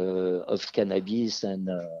cradle of cannabis and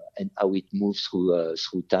how it moves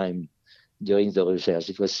through time during the research.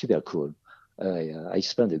 It was super cool. I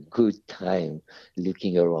spent a good time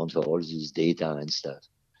looking around for all this data and stuff.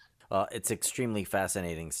 Well, it's extremely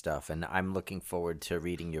fascinating stuff, and I'm looking forward to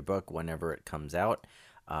reading your book whenever it comes out.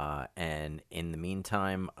 And in the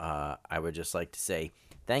meantime, I would just like to say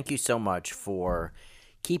thank you so much for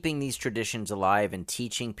keeping these traditions alive and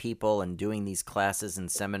teaching people and doing these classes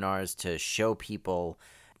and seminars to show people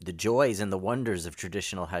the joys and the wonders of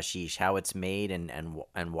traditional hashish, how it's made and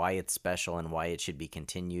why it's special and why it should be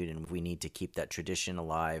continued. And we need to keep that tradition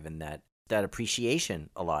alive and that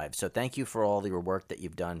appreciation alive. So thank you for all your work that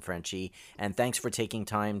you've done, Frenchy. And thanks for taking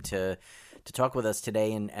time to talk with us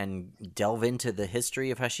today and delve into the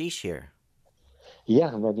history of hashish here.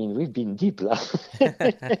 Yeah, I mean, we've been deep.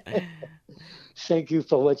 Thank you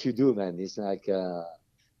for what you do, man. It's like,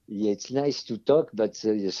 it's nice to talk, but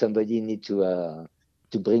somebody need to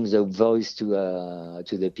bring the voice to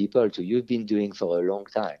the people. You've been doing for a long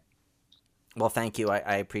time. Well, thank you.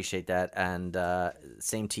 I appreciate that. And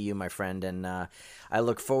same to you, my friend. And I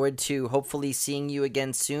look forward to hopefully seeing you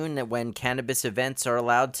again soon when cannabis events are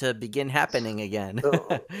allowed to begin happening again.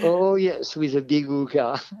 Oh, yes, with a big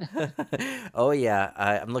hookah. Oh, yeah.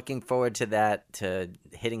 I'm looking forward to that, to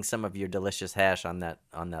hitting some of your delicious hash on that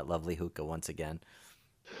lovely hookah once again.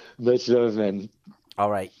 Much love, man.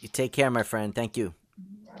 All right. You take care, my friend. Thank you.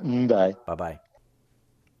 Bye. Bye-bye.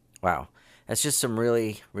 Wow. That's just some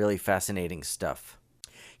really, really fascinating stuff.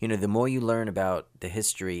 You know, the more you learn about the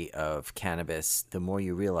history of cannabis, the more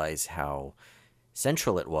you realize how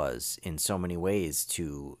central it was in so many ways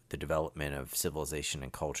to the development of civilization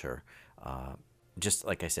and culture. Just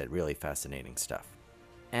like I said, really fascinating stuff.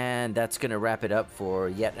 And that's going to wrap it up for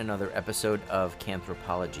yet another episode of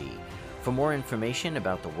Cannthropology. For more information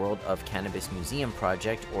about the World of Cannabis Museum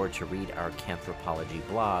project or to read our Cannthropology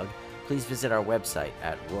blog, please visit our website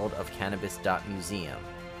at worldofcannabis.museum.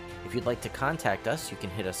 If you'd like to contact us, you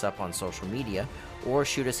can hit us up on social media or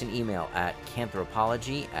shoot us an email at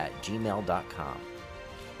cannthropology@gmail.com.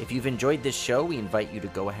 If you've enjoyed this show, we invite you to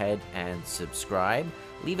go ahead and subscribe,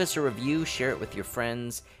 leave us a review, share it with your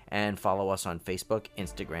friends, and follow us on Facebook,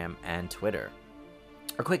 Instagram, and Twitter.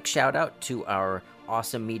 A quick shout out to our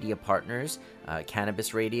awesome media partners,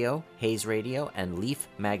 Cannabis Radio, Hayes Radio, and Leaf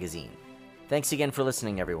Magazine. Thanks again for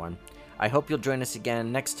listening, everyone. I hope you'll join us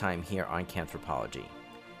again next time here on Cannthropology.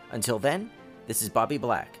 Until then, this is Bobby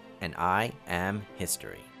Black, and I am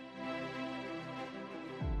History.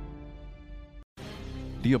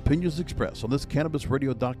 The opinions expressed on this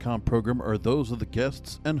CannabisRadio.com program are those of the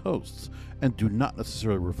guests and hosts and do not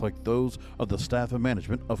necessarily reflect those of the staff and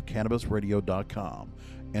management of CannabisRadio.com.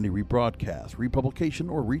 Any rebroadcast, republication,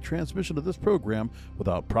 or retransmission of this program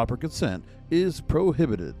without proper consent is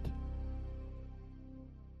prohibited.